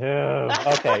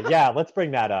 okay. Yeah, let's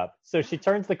bring that up. So she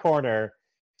turns the corner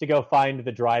to go find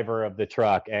the driver of the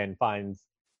truck and finds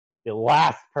the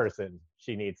last person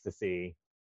she needs to see,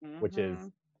 which is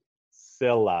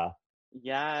Scylla.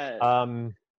 Yes.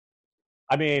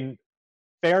 I mean,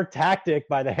 fair tactic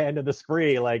by the hand of the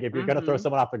Spree. Like, if you're going to throw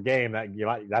someone off the game,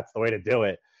 that's the way to do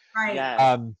it. Right.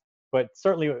 Yes. But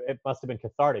certainly it must have been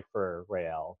cathartic for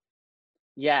Raelle.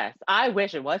 Yes. I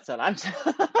wish it was Scylla.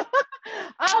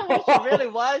 I wish it really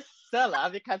was Scylla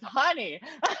because, honey,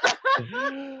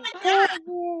 I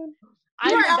think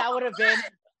that would have been,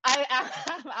 I'm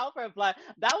out for blood.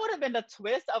 That would have been the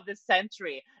twist of the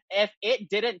century if it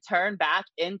didn't turn back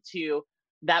into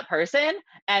that person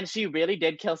and she really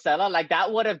did kill Scylla. Like,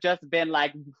 that would have just been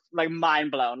like mind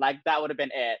blown. Like, that would have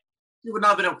been it. It would not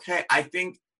have been okay. I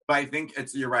think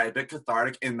you're right, a bit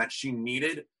cathartic in that she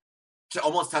needed to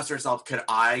almost test herself. Could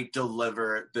I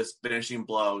deliver this finishing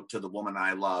blow to the woman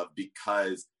I love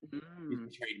because she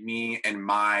betrayed me and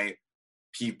my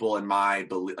people in my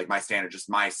belief, like my standard, just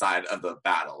my side of the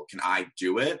battle. Can I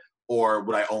do it? Or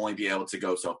would I only be able to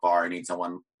go so far? I need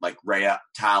someone like Rhea,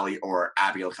 Tally, or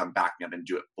Abigail to come back me up and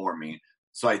do it for me.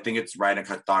 So I think it's right in a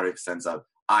cathartic sense of,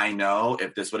 I know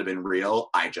if this would have been real,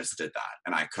 I just did that,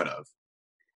 and I could have.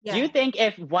 Yeah. Do you think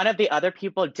if one of the other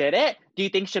people did it, do you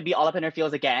think she'd be all up in her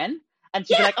feels again? And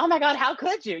she'd be like, oh my God, how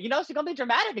could you? You know, she's going to be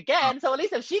dramatic again. So at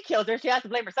least if she kills her, she has to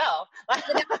blame herself.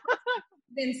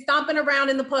 Been stomping around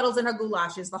in the puddles in her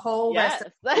goulashes the whole rest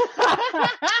of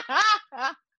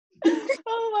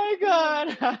Oh my God.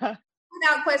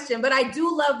 Without question. But I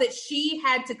do love that she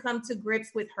had to come to grips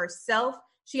with herself.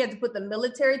 She had to put the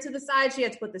military to the side. She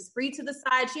had to put the spree to the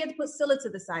side. She had to put Scylla to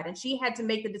the side. And she had to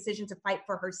make the decision to fight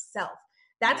for herself.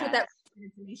 That's what that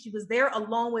represented to me. She was there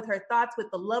alone with her thoughts, with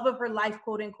the love of her life,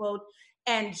 quote unquote.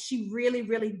 And she really,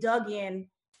 really dug in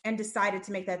and decided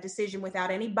to make that decision without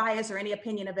any bias or any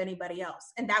opinion of anybody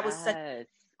else. And that was such a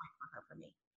point for me.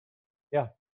 Yeah.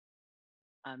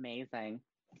 Amazing.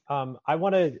 I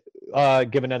want to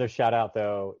give another shout out,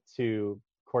 though, to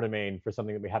Quartermaine for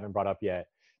something that we haven't brought up yet,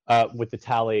 with the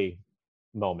Tally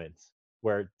moment,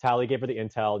 where Tally gave her the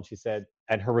intel and she said,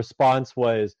 and her response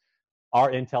was, our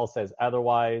intel says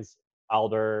otherwise,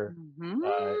 Alder is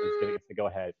going to go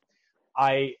ahead.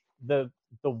 The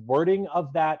wording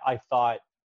of that, I thought,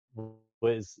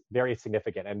 was very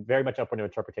significant and very much open to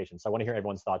interpretation. So I want to hear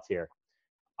everyone's thoughts here.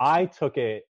 I took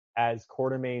it as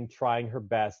Quartermaine trying her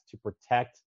best to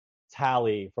protect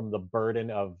Tally from the burden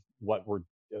of what were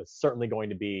certainly going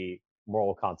to be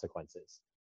moral consequences.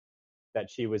 That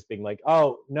she was being like,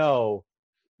 oh, no,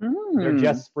 they're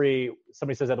just free.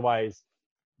 Somebody says otherwise,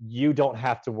 you don't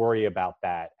have to worry about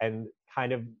that. And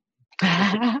kind of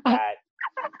that.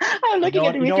 I'm looking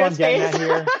at Demetria's face. At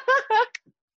here?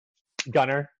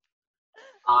 Gunner?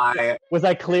 Was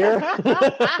I clear?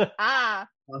 What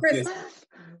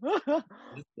are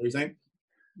you saying?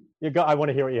 I want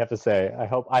to hear what you have to say. I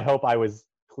hope I was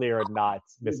clear and not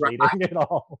misleading at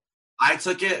all. I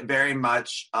took it very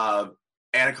much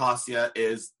Anacostia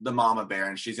is the mama bear,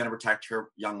 and she's going to protect her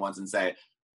young ones and say,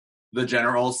 the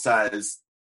general says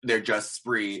they're just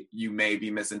spree. You may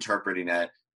be misinterpreting it.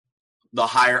 The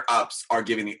higher ups are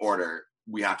giving the order.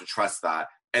 We have to trust that.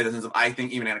 And in the sense of, I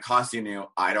think even Anacostia knew,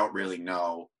 I don't really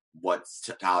know what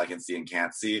Tally can see and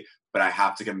can't see, but I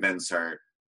have to convince her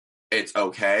it's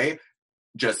okay.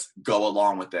 Just go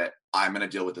along with it. I'm going to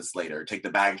deal with this later. Take the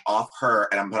baggage off her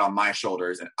and I'm going to put on my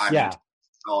shoulders, and I'm going to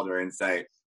shoulder and say,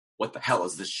 what the hell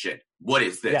is this shit? What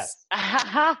is this? Yes.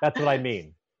 That's what I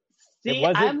mean. See,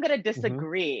 I'm going to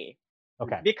disagree.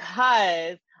 Okay.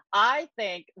 Because I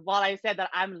think, while I said that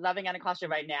I'm loving Anacostia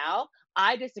right now,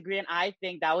 I disagree, and I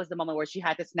think that was the moment where she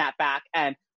had to snap back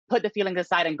and put the feelings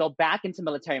aside and go back into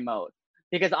military mode.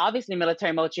 Because obviously,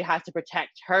 military mode, she has to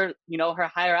protect her, her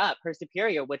higher up, her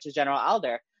superior, which is General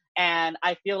Alder. And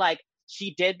I feel like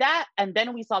she did that, and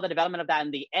then we saw the development of that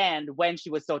in the end when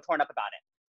she was so torn up about it.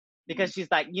 Because she's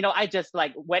like, I just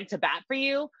went to bat for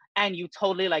you, and you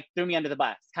totally threw me under the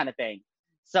bus, kind of thing.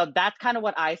 So that's kind of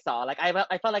what I saw. I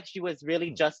felt like she was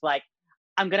really just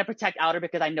I'm going to protect Alder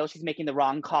because I know she's making the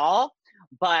wrong call.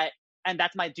 And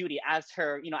that's my duty as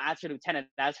her, as her lieutenant,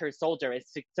 as her soldier, is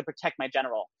to protect my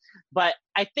general. But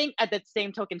I think at the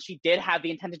same token, she did have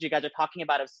the intention you guys are talking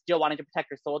about of still wanting to protect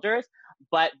her soldiers.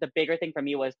 But the bigger thing for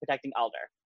me was protecting Alder.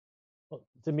 Well,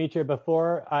 Demetria,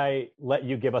 before I let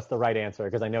you give us the right answer,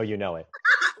 because I know you know it.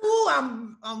 Ooh,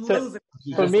 I'm losing.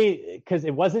 For me, because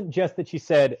it wasn't just that she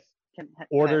said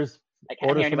orders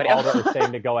from Alder are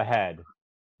saying to go ahead.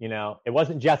 It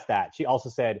wasn't just that. She also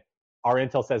said, our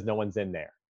intel says no one's in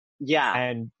there. Yeah.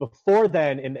 And before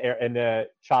then, in the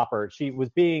chopper, she was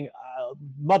being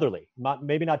motherly,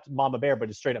 maybe not Mama Bear, but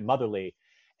just straight up motherly,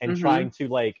 and trying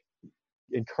to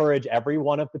encourage every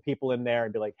one of the people in there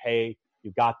and be like, hey,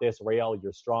 you got this, Rael,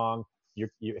 you're strong. You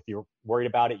if you're worried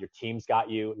about it, your team's got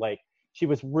you. She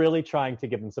was really trying to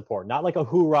give them support, not like a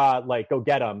hoorah, go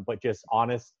get them, but just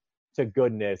honest to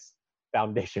goodness,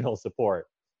 foundational support.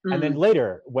 And then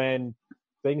later, when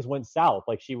things went south,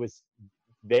 she was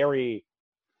very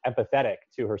empathetic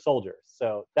to her soldiers.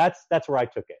 So that's where I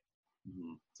took it.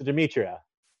 So Demetria,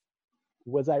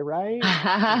 was I right?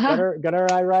 Gunnar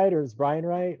I right, or is Brian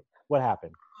right? What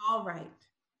happened? All right.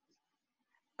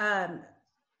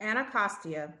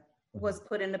 Anacostia was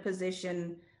put in a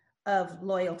position of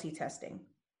loyalty testing.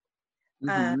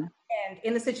 And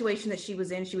in the situation that she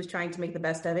was in, she was trying to make the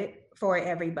best of it for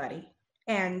everybody.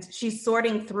 And she's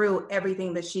sorting through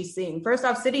everything that she's seeing. First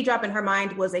off, City Drop in her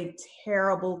mind was a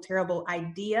terrible, terrible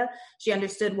idea. She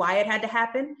understood why it had to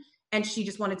happen. And she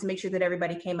just wanted to make sure that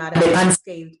everybody came out of it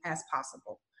unscathed as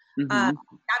possible. Not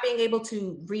being able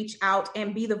to reach out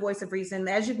and be the voice of reason.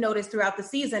 As you've noticed throughout the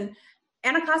season,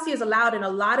 Anacostia is allowed in a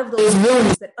lot of those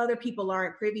rooms that other people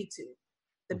aren't privy to.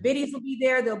 The biddies will be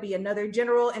there. There'll be another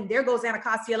general, and there goes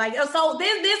Anacostia. Like, oh, so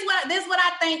this what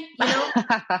I think, you know.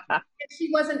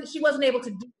 she wasn't able to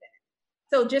do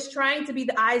that. So just trying to be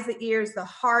the eyes, the ears, the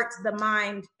heart, the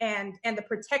mind, and the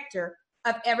protector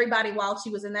of everybody while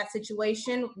she was in that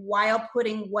situation, while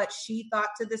putting what she thought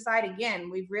to the side.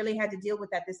 Again, we've really had to deal with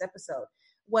that this episode.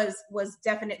 Was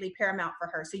definitely paramount for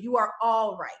her. So you are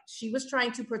all right. She was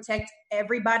trying to protect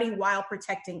everybody while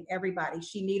protecting everybody.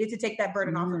 She needed to take that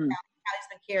burden off of Callie. Callie's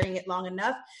been carrying it long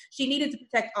enough. She needed to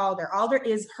protect Alder. Alder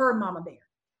is her mama bear.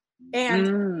 And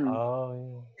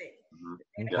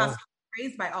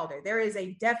raised by Alder. There is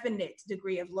a definite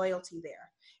degree of loyalty there.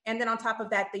 And then on top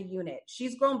of that, the unit.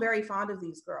 She's grown very fond of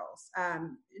these girls.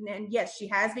 And yes, she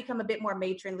has become a bit more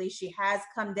matronly. She has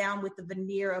come down with the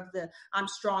veneer of the I'm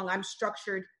strong, I'm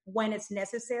structured when it's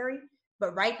necessary.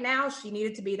 But right now, she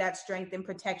needed to be that strength and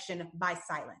protection by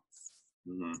silence.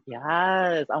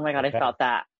 Yes. Oh my God, I felt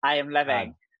that. I am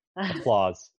living.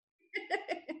 Applause.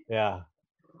 Yeah.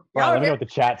 Wow, let me know what the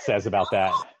chat says about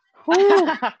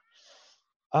that.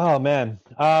 Oh, man.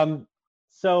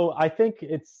 So I think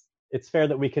it's fair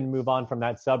that we can move on from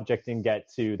that subject and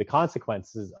get to the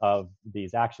consequences of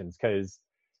these actions. Because,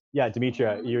 yeah,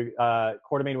 Demetria,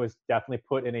 Quartermaine was definitely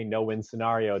put in a no-win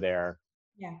scenario there,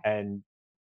 and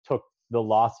took the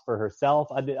loss for herself.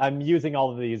 I'm using all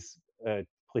of these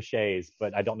cliches,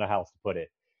 but I don't know how else to put it.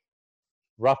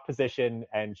 Rough position,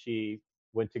 and she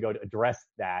went to go to address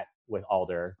that with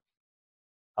Alder.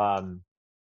 And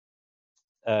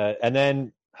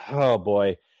then, oh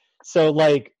boy. So,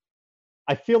 like,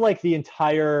 I feel like the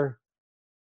entire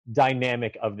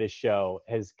dynamic of this show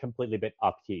has completely been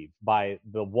upheaved by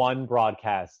the one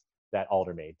broadcast that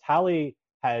Alder made. Tally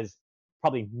has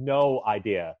probably no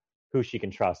idea who she can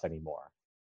trust anymore.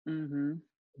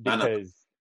 Because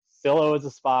Scylla is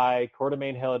a spy,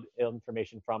 Quartermaine held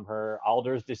information from her,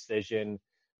 Alder's decision,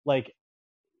 like,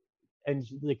 and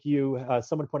like you,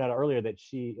 someone pointed out earlier that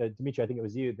she, Demetria, I think it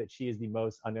was you, that she is the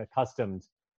most unaccustomed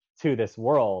to this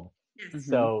world.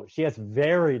 So she has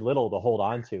very little to hold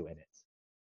on to in it.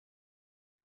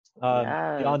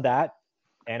 Beyond that,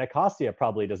 Anacostia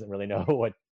probably doesn't really know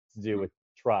what to do with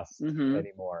trust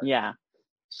anymore. Yeah,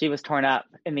 she was torn up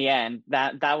in the end.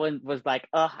 That one was like,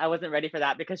 I wasn't ready for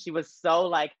that, because she was so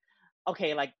like,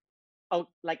 okay, like,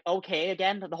 okay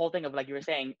again, the whole thing of, like you were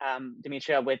saying,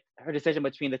 Demetria, with her decision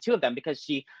between the two of them, because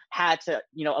she had to,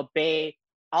 obey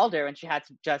Alder, and she had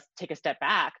to just take a step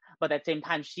back. But at the same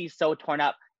time, she's so torn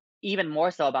up, even more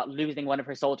so about losing one of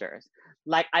her soldiers.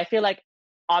 Like, I feel like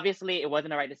obviously it wasn't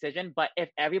the right decision, but if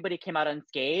everybody came out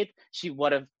unscathed, she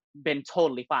would have been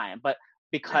totally fine. But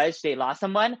because they lost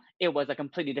someone, it was a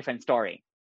completely different story.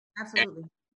 Absolutely.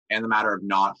 And the matter of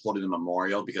not holding the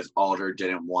memorial because Alder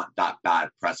didn't want that bad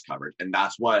press coverage. And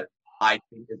that's what I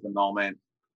think is the moment.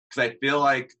 Because I feel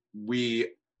like we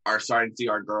are starting to see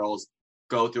our girls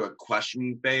go through a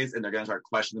questioning phase, and they're going to start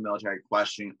questioning the military,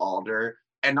 questioning Alder,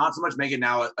 and not so much make it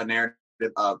now a narrative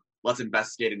of let's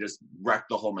investigate and just wreck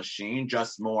the whole machine.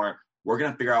 Just more, we're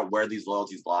going to figure out where these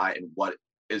loyalties lie and what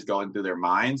is going through their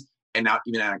minds. And now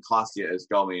even Anacostia is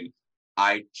going,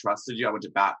 I trusted you, I went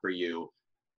to bat for you.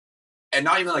 And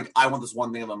not even like, I want this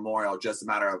one thing of a memorial, just a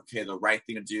matter of, okay, the right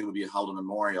thing to do would be held a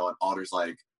memorial. And Alder's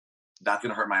like, that's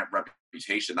going to hurt my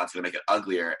reputation. That's going to make it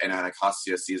uglier. And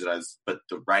Anacostia sees it as, but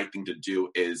the right thing to do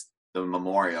is the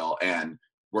memorial. And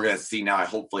we're going to see now,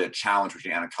 hopefully, a challenge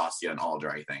between Anacostia and Alder,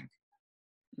 I think.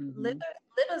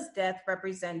 Litta's death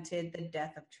represented the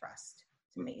death of trust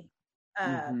to me.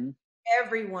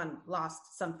 Everyone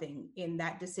lost something in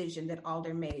that decision that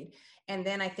Alder made. And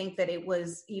then I think that it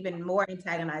was even more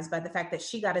antagonized by the fact that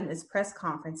she got in this press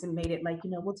conference and made it like,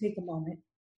 we'll take a moment.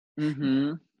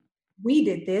 We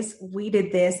did this,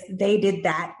 they did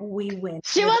that, we win.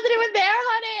 She wasn't even there,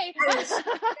 honey.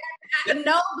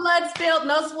 No blood spilled,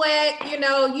 no sweat,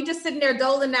 you just sitting there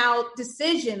doling out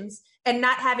decisions and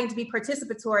not having to be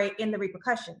participatory in the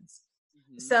repercussions.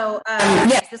 So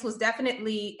yes, this was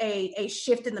definitely a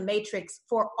shift in the matrix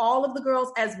for all of the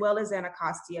girls as well as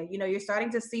Anacostia. You're starting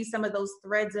to see some of those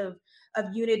threads of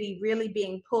unity really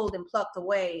being pulled and plucked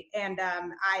away. And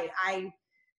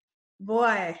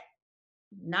boy,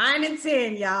 9 and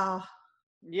 10, y'all.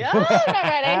 Yeah,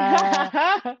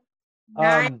 9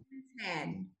 and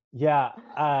 10.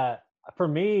 Yeah, for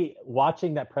me,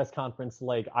 watching that press conference,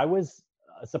 like I was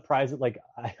surprised,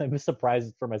 I was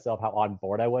surprised for myself how on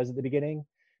board I was at the beginning,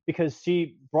 because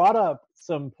she brought up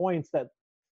some points that,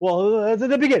 well, it's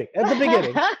at the beginning,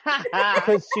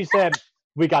 because she said,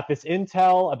 we got this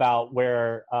intel about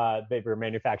where they were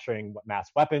manufacturing mass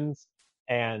weapons,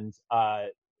 and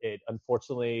it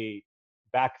unfortunately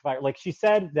backfired. Like, she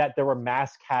said that there were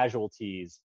mass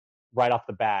casualties right off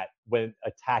the bat when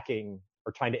attacking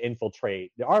or trying to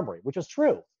infiltrate the armory, which is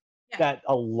true. Yeah. That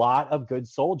a lot of good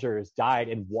soldiers died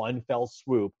in one fell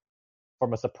swoop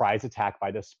from a surprise attack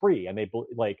by the Spree. And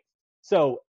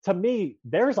so to me,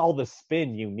 there's all the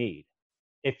spin you need.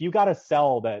 If you got to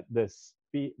sell that the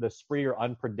Spree are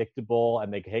unpredictable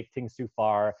and they take things too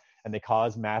far and they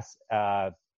cause mass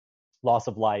loss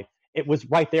of life, it was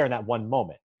right there in that one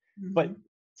moment. Mm-hmm. But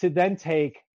to then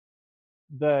take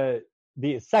the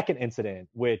second incident,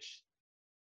 which,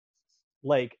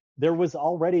 like, there was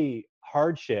already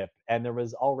hardship and there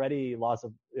was already loss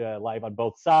of life on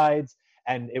both sides,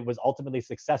 and it was ultimately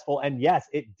successful. And yes,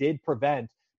 it did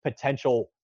prevent potential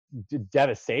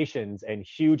devastations and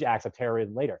huge acts of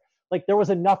terrorism later. Like, there was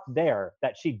enough there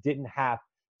that she didn't have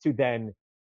to then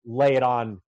lay it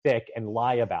on thick and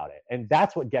lie about it. And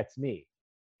that's what gets me,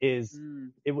 is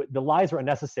the lies were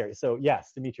unnecessary. So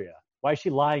yes, Demetria, why is she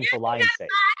lying for lying's sake?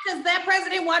 Because that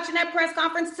president watching that press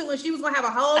conference too, and she was going to have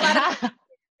a whole lot of...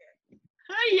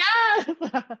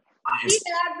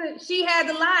 She had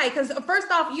to lie, because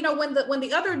first off, you know, when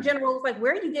the other general was like,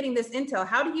 where are you getting this intel?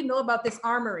 How do you know about this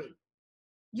armory?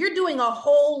 You're doing a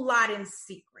whole lot in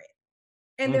secret.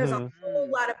 And there's a whole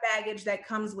lot of baggage that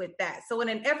comes with that. So in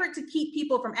an effort to keep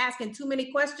people from asking too many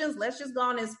questions, let's just go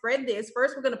on and spread this.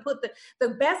 First, we're going to put the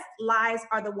best lies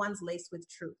are the ones laced with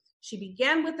truth. She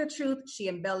began with the truth. She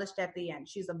embellished at the end.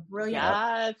 She's a brilliant.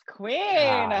 Yes,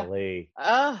 queen. Golly.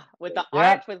 With the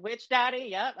arch with Witch Daddy.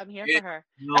 Yep, I'm here for her.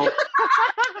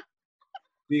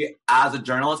 As a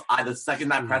journalist, the second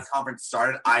that press conference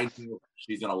started, I knew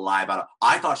she's going to lie about it.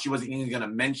 I thought she wasn't even going to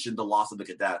mention the loss of the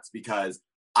cadets, because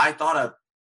I thought a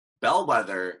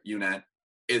Bellwether unit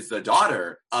is the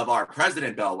daughter of our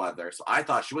president Bellwether. So I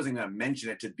thought she wasn't going to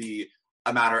mention it, to be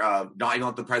a matter of not even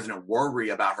let the president worry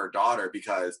about her daughter,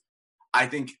 because I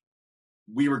think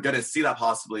we were going to see that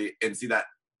possibly, and see that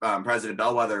President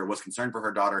Bellwether was concerned for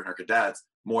her daughter and her cadets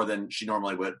more than she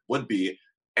normally would be.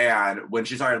 And when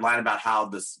she started lying about how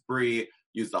the Spree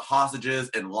used the hostages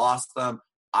and lost them,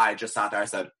 I just sat there. I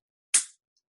said,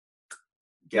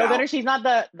 no better. She's not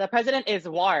the president is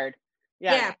Ward.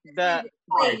 Yeah. Yeah,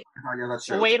 that's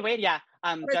true. Wade. Yeah.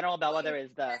 General Bellwether is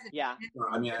the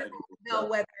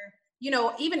Bellwether. You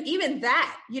know, even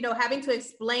that, you know, having to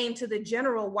explain to the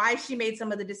general why she made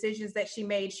some of the decisions that she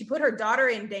made. She put her daughter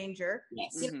in danger.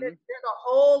 Yes. You know, there's a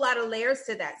whole lot of layers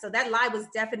to that. So that lie was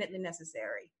definitely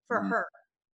necessary for her.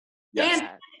 Yes. And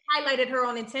highlighted her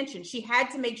own intention. She had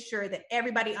to make sure that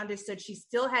everybody understood she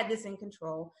still had this in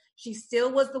control. She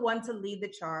still was the one to lead the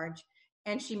charge,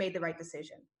 and she made the right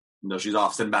decision. No, she's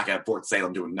off sitting back at Fort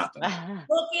Salem doing nothing.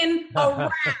 Looking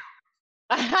around.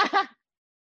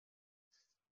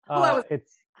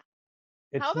 It's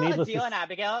how about Adil and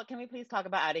Abigail? Can we please talk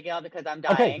about Abigail, because I'm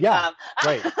dying? Okay, yeah,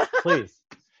 right, please.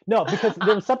 No, because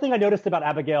there was something I noticed about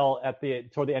Abigail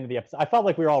toward the end of the episode. I felt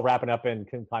like we were all wrapping up and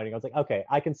concluding. I was like, okay,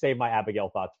 I can save my Abigail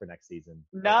thoughts for next season.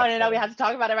 No, we have to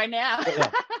talk about it right now.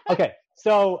 Okay,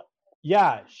 so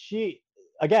yeah,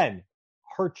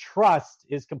 her trust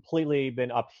is completely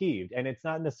been upheaved, and it's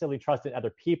not necessarily trust in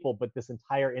other people, but this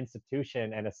entire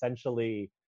institution and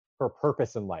essentially her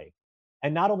purpose in life.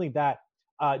 And not only that,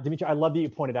 Demetria, I love that you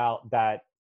pointed out that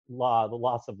the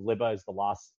loss of Libba is the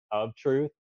loss of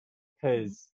truth,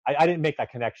 because I didn't make that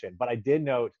connection, but I did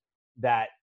note that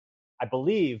I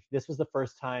believe this was the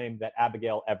first time that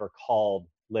Abigail ever called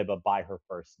Libba by her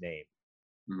first name,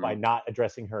 by not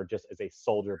addressing her just as a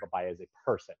soldier, but as a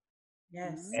person.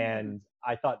 Yes. And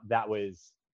I thought that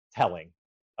was telling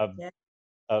of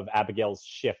Abigail's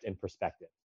shift in perspective.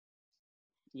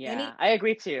 Yeah, I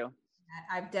agree too.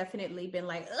 I've definitely been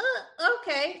like,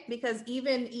 okay, because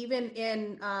even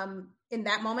in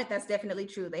that moment, that's definitely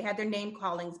true. They had their name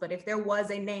callings, but if there was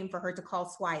a name for her to call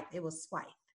Swipe, it was Swipe,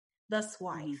 the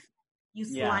Swipe. You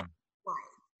Swipe.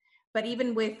 But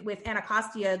even with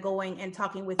Anacostia going and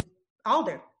talking with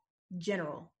Alder,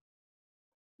 General.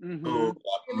 I remember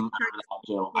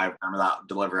that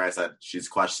delivery. I said she's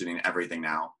questioning everything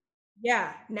now.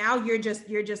 Yeah, now you're just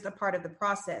a part of the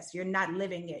process. You're not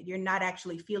living it. You're not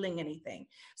actually feeling anything.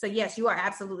 So yes, you are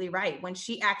absolutely right. When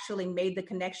she actually made the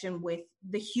connection with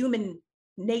the human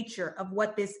nature of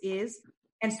what this is,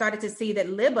 and started to see that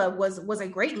Libba was a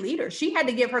great leader, she had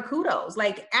to give her kudos.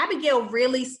 Like, Abigail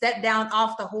really stepped down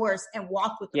off the horse and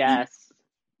walked with the people.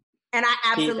 And I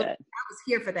absolutely, I was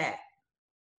here for that.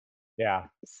 Yeah,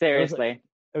 seriously,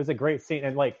 it was a great scene,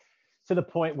 and like to the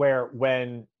point where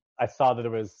when I saw that there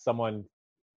was someone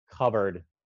covered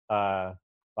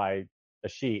by the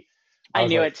sheet. I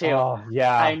knew like, it too. Oh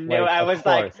yeah, I knew. I was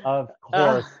like, of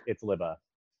course, it's Libba.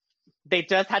 They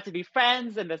just had to be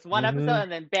friends in this one episode,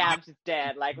 and then bam, she's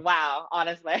dead. Like, wow,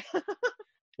 honestly.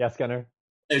 Yes, Gunnar?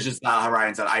 It's just how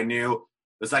Ryan said. I knew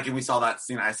the second we saw that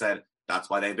scene, I said, that's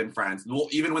why they've been friends. Well,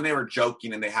 even when they were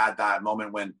joking and they had that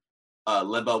moment when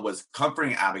Libba was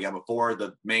comforting Abigail before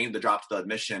the drop to the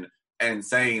mission and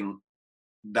saying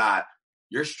that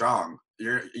you're strong.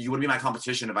 You wouldn't be my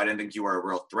competition if I didn't think you were a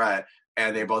real threat.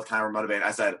 And they both kind of were motivated.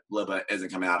 I said, Libba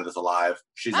isn't coming out of this alive.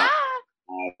 She's not.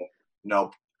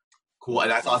 Nope. Cool.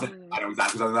 And that's awesome. I know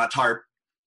exactly what's on that tarp.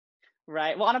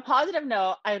 Right. Well, on a positive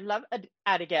note, I love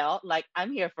Abigail. Like,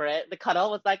 I'm here for it. The cuddle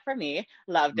was like for me.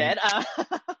 Loved it.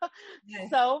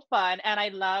 So fun. And I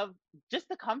love just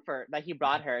the comfort that he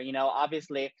brought her. You know,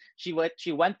 obviously she went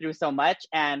through so much.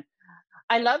 And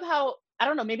I love how, I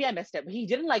don't know, maybe I missed it, but he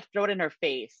didn't like throw it in her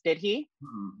face, did he?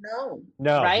 No.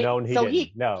 Right? No, he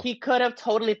didn't. No. He could have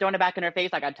totally thrown it back in her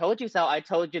face. Like, I told you so. I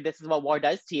told you this is what war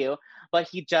does to you. But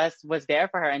he just was there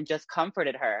for her and just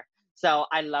comforted her. So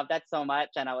I love that so much.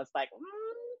 And I was like,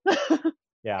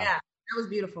 Yeah, that was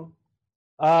beautiful.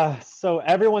 So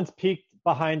everyone's peeked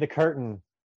behind the curtain,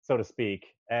 so to speak,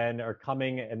 and are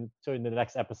coming into the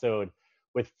next episode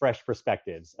with fresh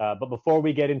perspectives. But before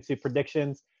we get into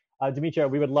predictions, Demetria,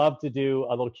 we would love to do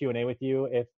a little Q&A with you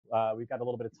if we've got a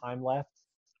little bit of time left.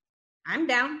 I'm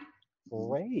down.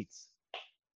 Great.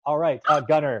 All right,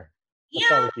 Gunnar, let's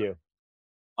start with you.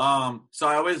 So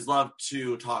I always love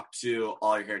to talk to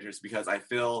all your characters because I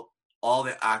feel all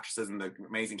the actresses and the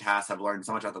amazing cast have learned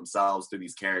so much about themselves through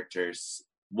these characters.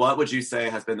 What would you say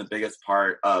has been the biggest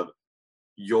part of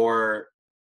your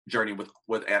journey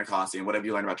with Anacostia, and what have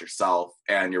you learned about yourself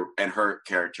and her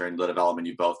character and the development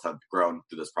you both have grown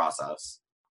through this process?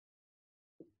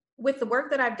 With the work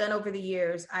that I've done over the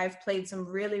years, I've played some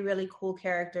really, really cool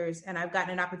characters, and I've gotten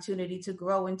an opportunity to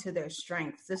grow into their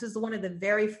strengths. This is one of the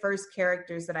very first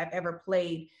characters that I've ever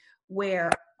played where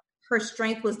her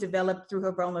strength was developed through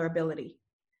her vulnerability.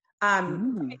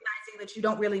 Recognizing that you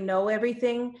don't really know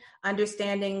everything,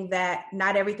 understanding that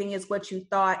not everything is what you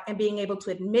thought, and being able to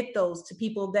admit those to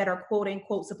people that are quote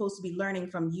unquote supposed to be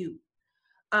learning from you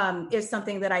is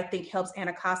something that I think helps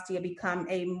Anacostia become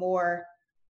a more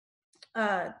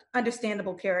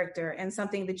understandable character and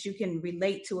something that you can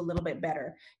relate to a little bit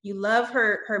better. You love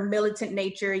her militant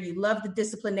nature, you love the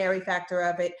disciplinary factor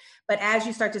of it, but as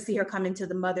you start to see her come into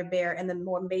the mother bear and the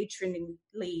more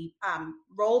matronly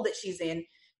role that she's in,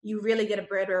 you really get a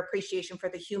better appreciation for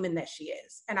the human that she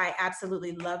is. And I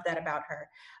absolutely love that about her.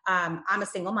 I'm a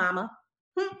single mama.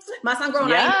 My son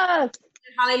grown up.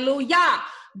 Hallelujah.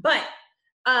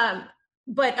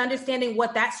 But understanding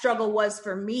what that struggle was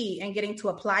for me and getting to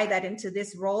apply that into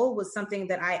this role was something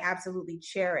that I absolutely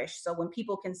cherish. So when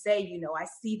people can say, you know, I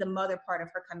see the mother part of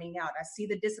her coming out, I see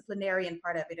the disciplinarian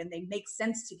part of it, and they make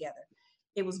sense together,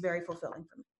 it was very fulfilling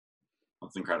for me.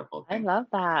 That's incredible. I love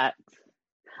that.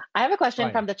 I have a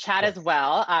question from the chat as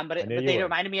well, but they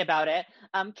reminded me about it.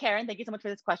 Karen, thank you so much for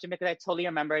this question because I totally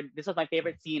remembered this was my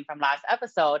favorite scene from last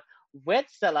episode with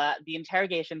Scylla, the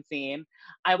interrogation scene.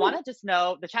 I want to just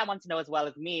know, the chat wants to know as well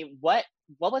as me, what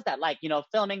was that like? You know,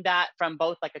 filming that from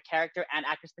both like a character and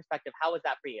actress perspective. How was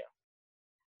that for you?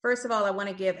 First of all, I want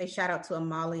to give a shout out to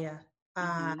Amalia.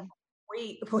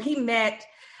 We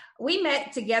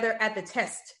met together at the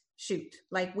test shoot.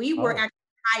 Like we were actually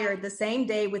hired the same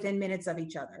day within minutes of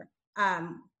each other.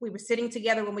 We were sitting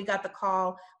together when we got the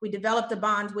call. We developed a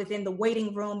bond within the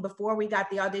waiting room before we got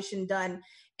the audition done.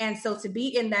 And so to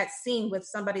be in that scene with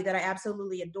somebody that I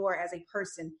absolutely adore as a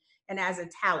person and as a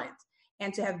talent,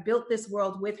 and to have built this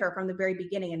world with her from the very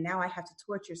beginning, and now I have to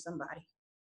torture somebody.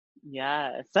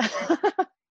 Yes.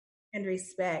 And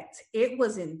respect. It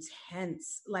was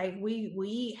intense. Like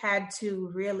we had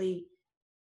to really,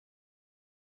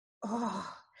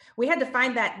 we had to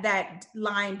find that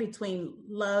line between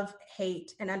love,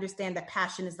 hate, and understand that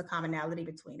passion is the commonality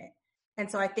between it.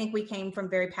 And so I think we came from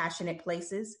very passionate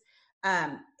places.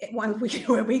 When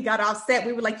we got off set,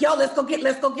 we were like, "Yo, let's go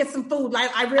get some food."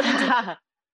 Like I really do,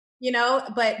 you know.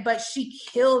 But she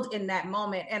killed in that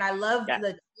moment, and I love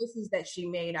the choices that she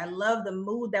made. I love the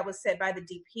mood that was set by the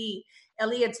DP.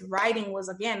 Elliot's writing was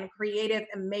again creative,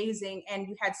 amazing, and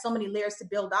you had so many layers to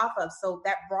build off of. So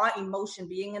that raw emotion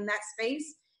being in that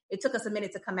space, it took us a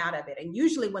minute to come out of it. And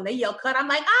usually when they yell cut, I'm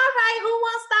like, all right, who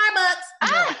wants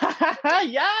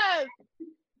Starbucks? Yes.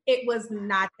 It was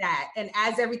not that. And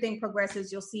as everything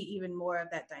progresses, you'll see even more of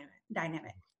that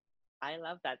dynamic. I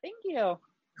love that. Thank you.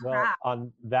 Well,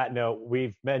 on that note,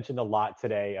 we've mentioned a lot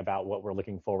today about what we're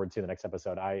looking forward to in the next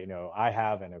episode. I know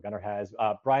Gunnar has.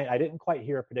 Brian, I didn't quite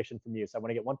hear a prediction from you, so I want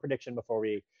to get one prediction before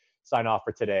we sign off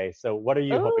for today. So what are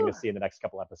you hoping to see in the next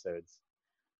couple episodes?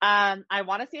 I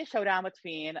want to see a showdown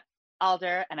between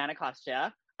Alder and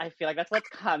Anacostia. I feel like that's what's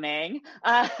coming.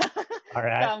 All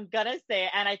right. So I'm gonna say,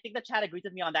 and I think the chat agrees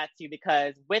with me on that too,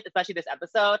 because with especially this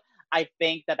episode, I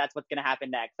think that that's what's gonna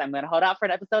happen next. I'm gonna hold out for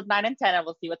episodes 9 and 10, and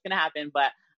we'll see what's gonna happen.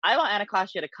 But I want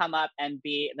Anacostia to come up and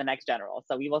be the next general,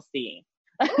 so we will see.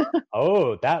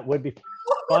 Oh, that would be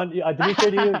fun.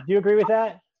 Demetria, do you agree with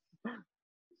that?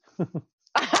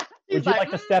 Would you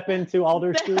like to step into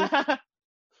Alder's shoes?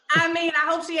 I mean, I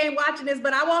hope she ain't watching this,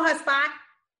 but I want her spot.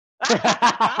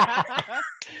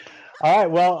 All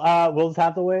right. Well, we'll just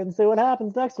have to wait and see what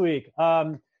happens next week.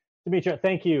 Demetria,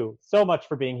 thank you so much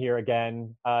for being here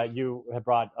again. You have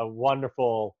brought a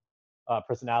wonderful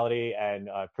personality and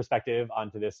perspective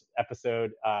onto this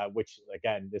episode, which,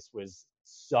 again, this was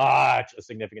such a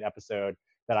significant episode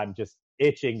that I'm just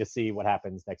itching to see what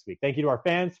happens next week. Thank you to our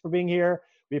fans for being here.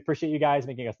 We appreciate you guys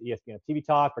making us the ESPN TV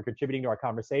Talk, for contributing to our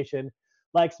conversation.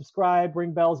 Like, subscribe,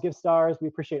 ring bells, give stars. We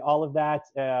appreciate all of that.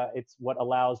 It's what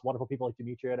allows wonderful people like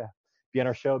Demetria to be on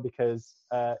our show, because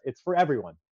it's for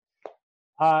everyone.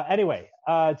 Anyway,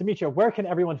 Demetria, where can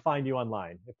everyone find you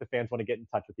online if the fans want to get in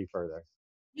touch with you further?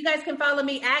 You guys can follow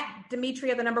me at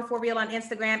Demetria, the number 4 real, on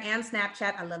Instagram and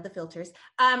Snapchat. I love the filters.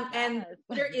 And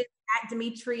there is at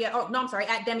Demetria,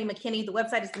 at Demi McKinney. The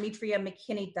website is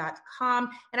DemetriaMcKinney.com.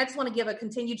 And I just want to give a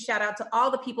continued shout out to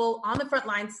all the people on the front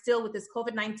line still with this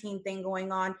COVID-19 thing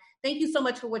going on. Thank you so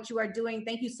much for what you are doing.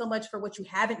 Thank you so much for what you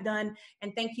haven't done.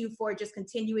 And thank you for just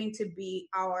continuing to be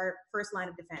our first line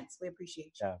of defense. We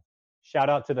appreciate you. Yeah. Shout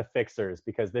out to the fixers,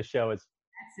 because this show is,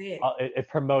 it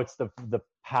promotes the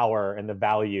power and the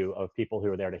value of people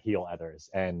who are there to heal others.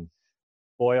 And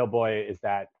boy, oh boy, is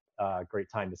that a great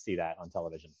time to see that on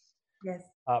television. Yes.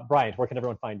 Brian, where can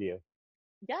everyone find you?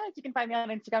 Yes, you can find me on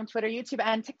Instagram, Twitter, YouTube,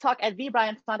 and TikTok at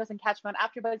 @TheBrianSantos, and catch me on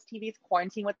AfterBuzz TV's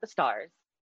Quarantine with the Stars.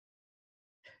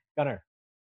 Gunnar.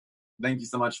 Thank you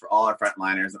so much for all our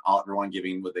frontliners and everyone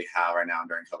giving what they have right now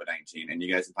during COVID-19. And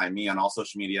you guys can find me on all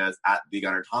social medias at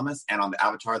 @TheGunnerThomas, and on the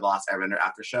Avatar: The Last Airbender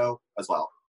after show as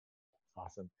well.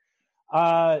 Awesome.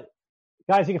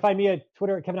 Guys, you can find me at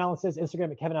Twitter at Kevin Allen Says,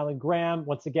 Instagram at Kevin Allen Graham.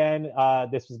 Once again,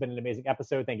 this has been an amazing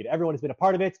episode. Thank you to everyone who's been a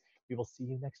part of it. We will see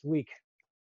you next week.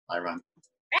 Bye, everyone.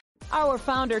 Our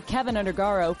founder, Kevin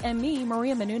Undergaro, and me,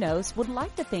 Maria Menounos, would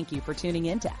like to thank you for tuning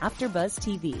in to AfterBuzz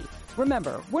TV.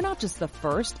 Remember, we're not just the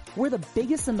first, we're the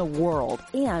biggest in the world,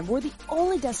 and we're the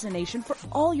only destination for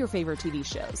all your favorite TV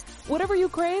shows. Whatever you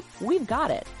crave, we've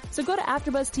got it. So go to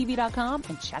AfterBuzzTV.com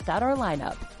and check out our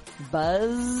lineup.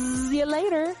 Buzz you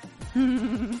later.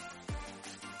 The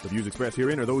views expressed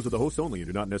herein are those of the hosts only and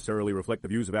do not necessarily reflect the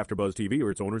views of AfterBuzz TV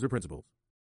or its owners or principals.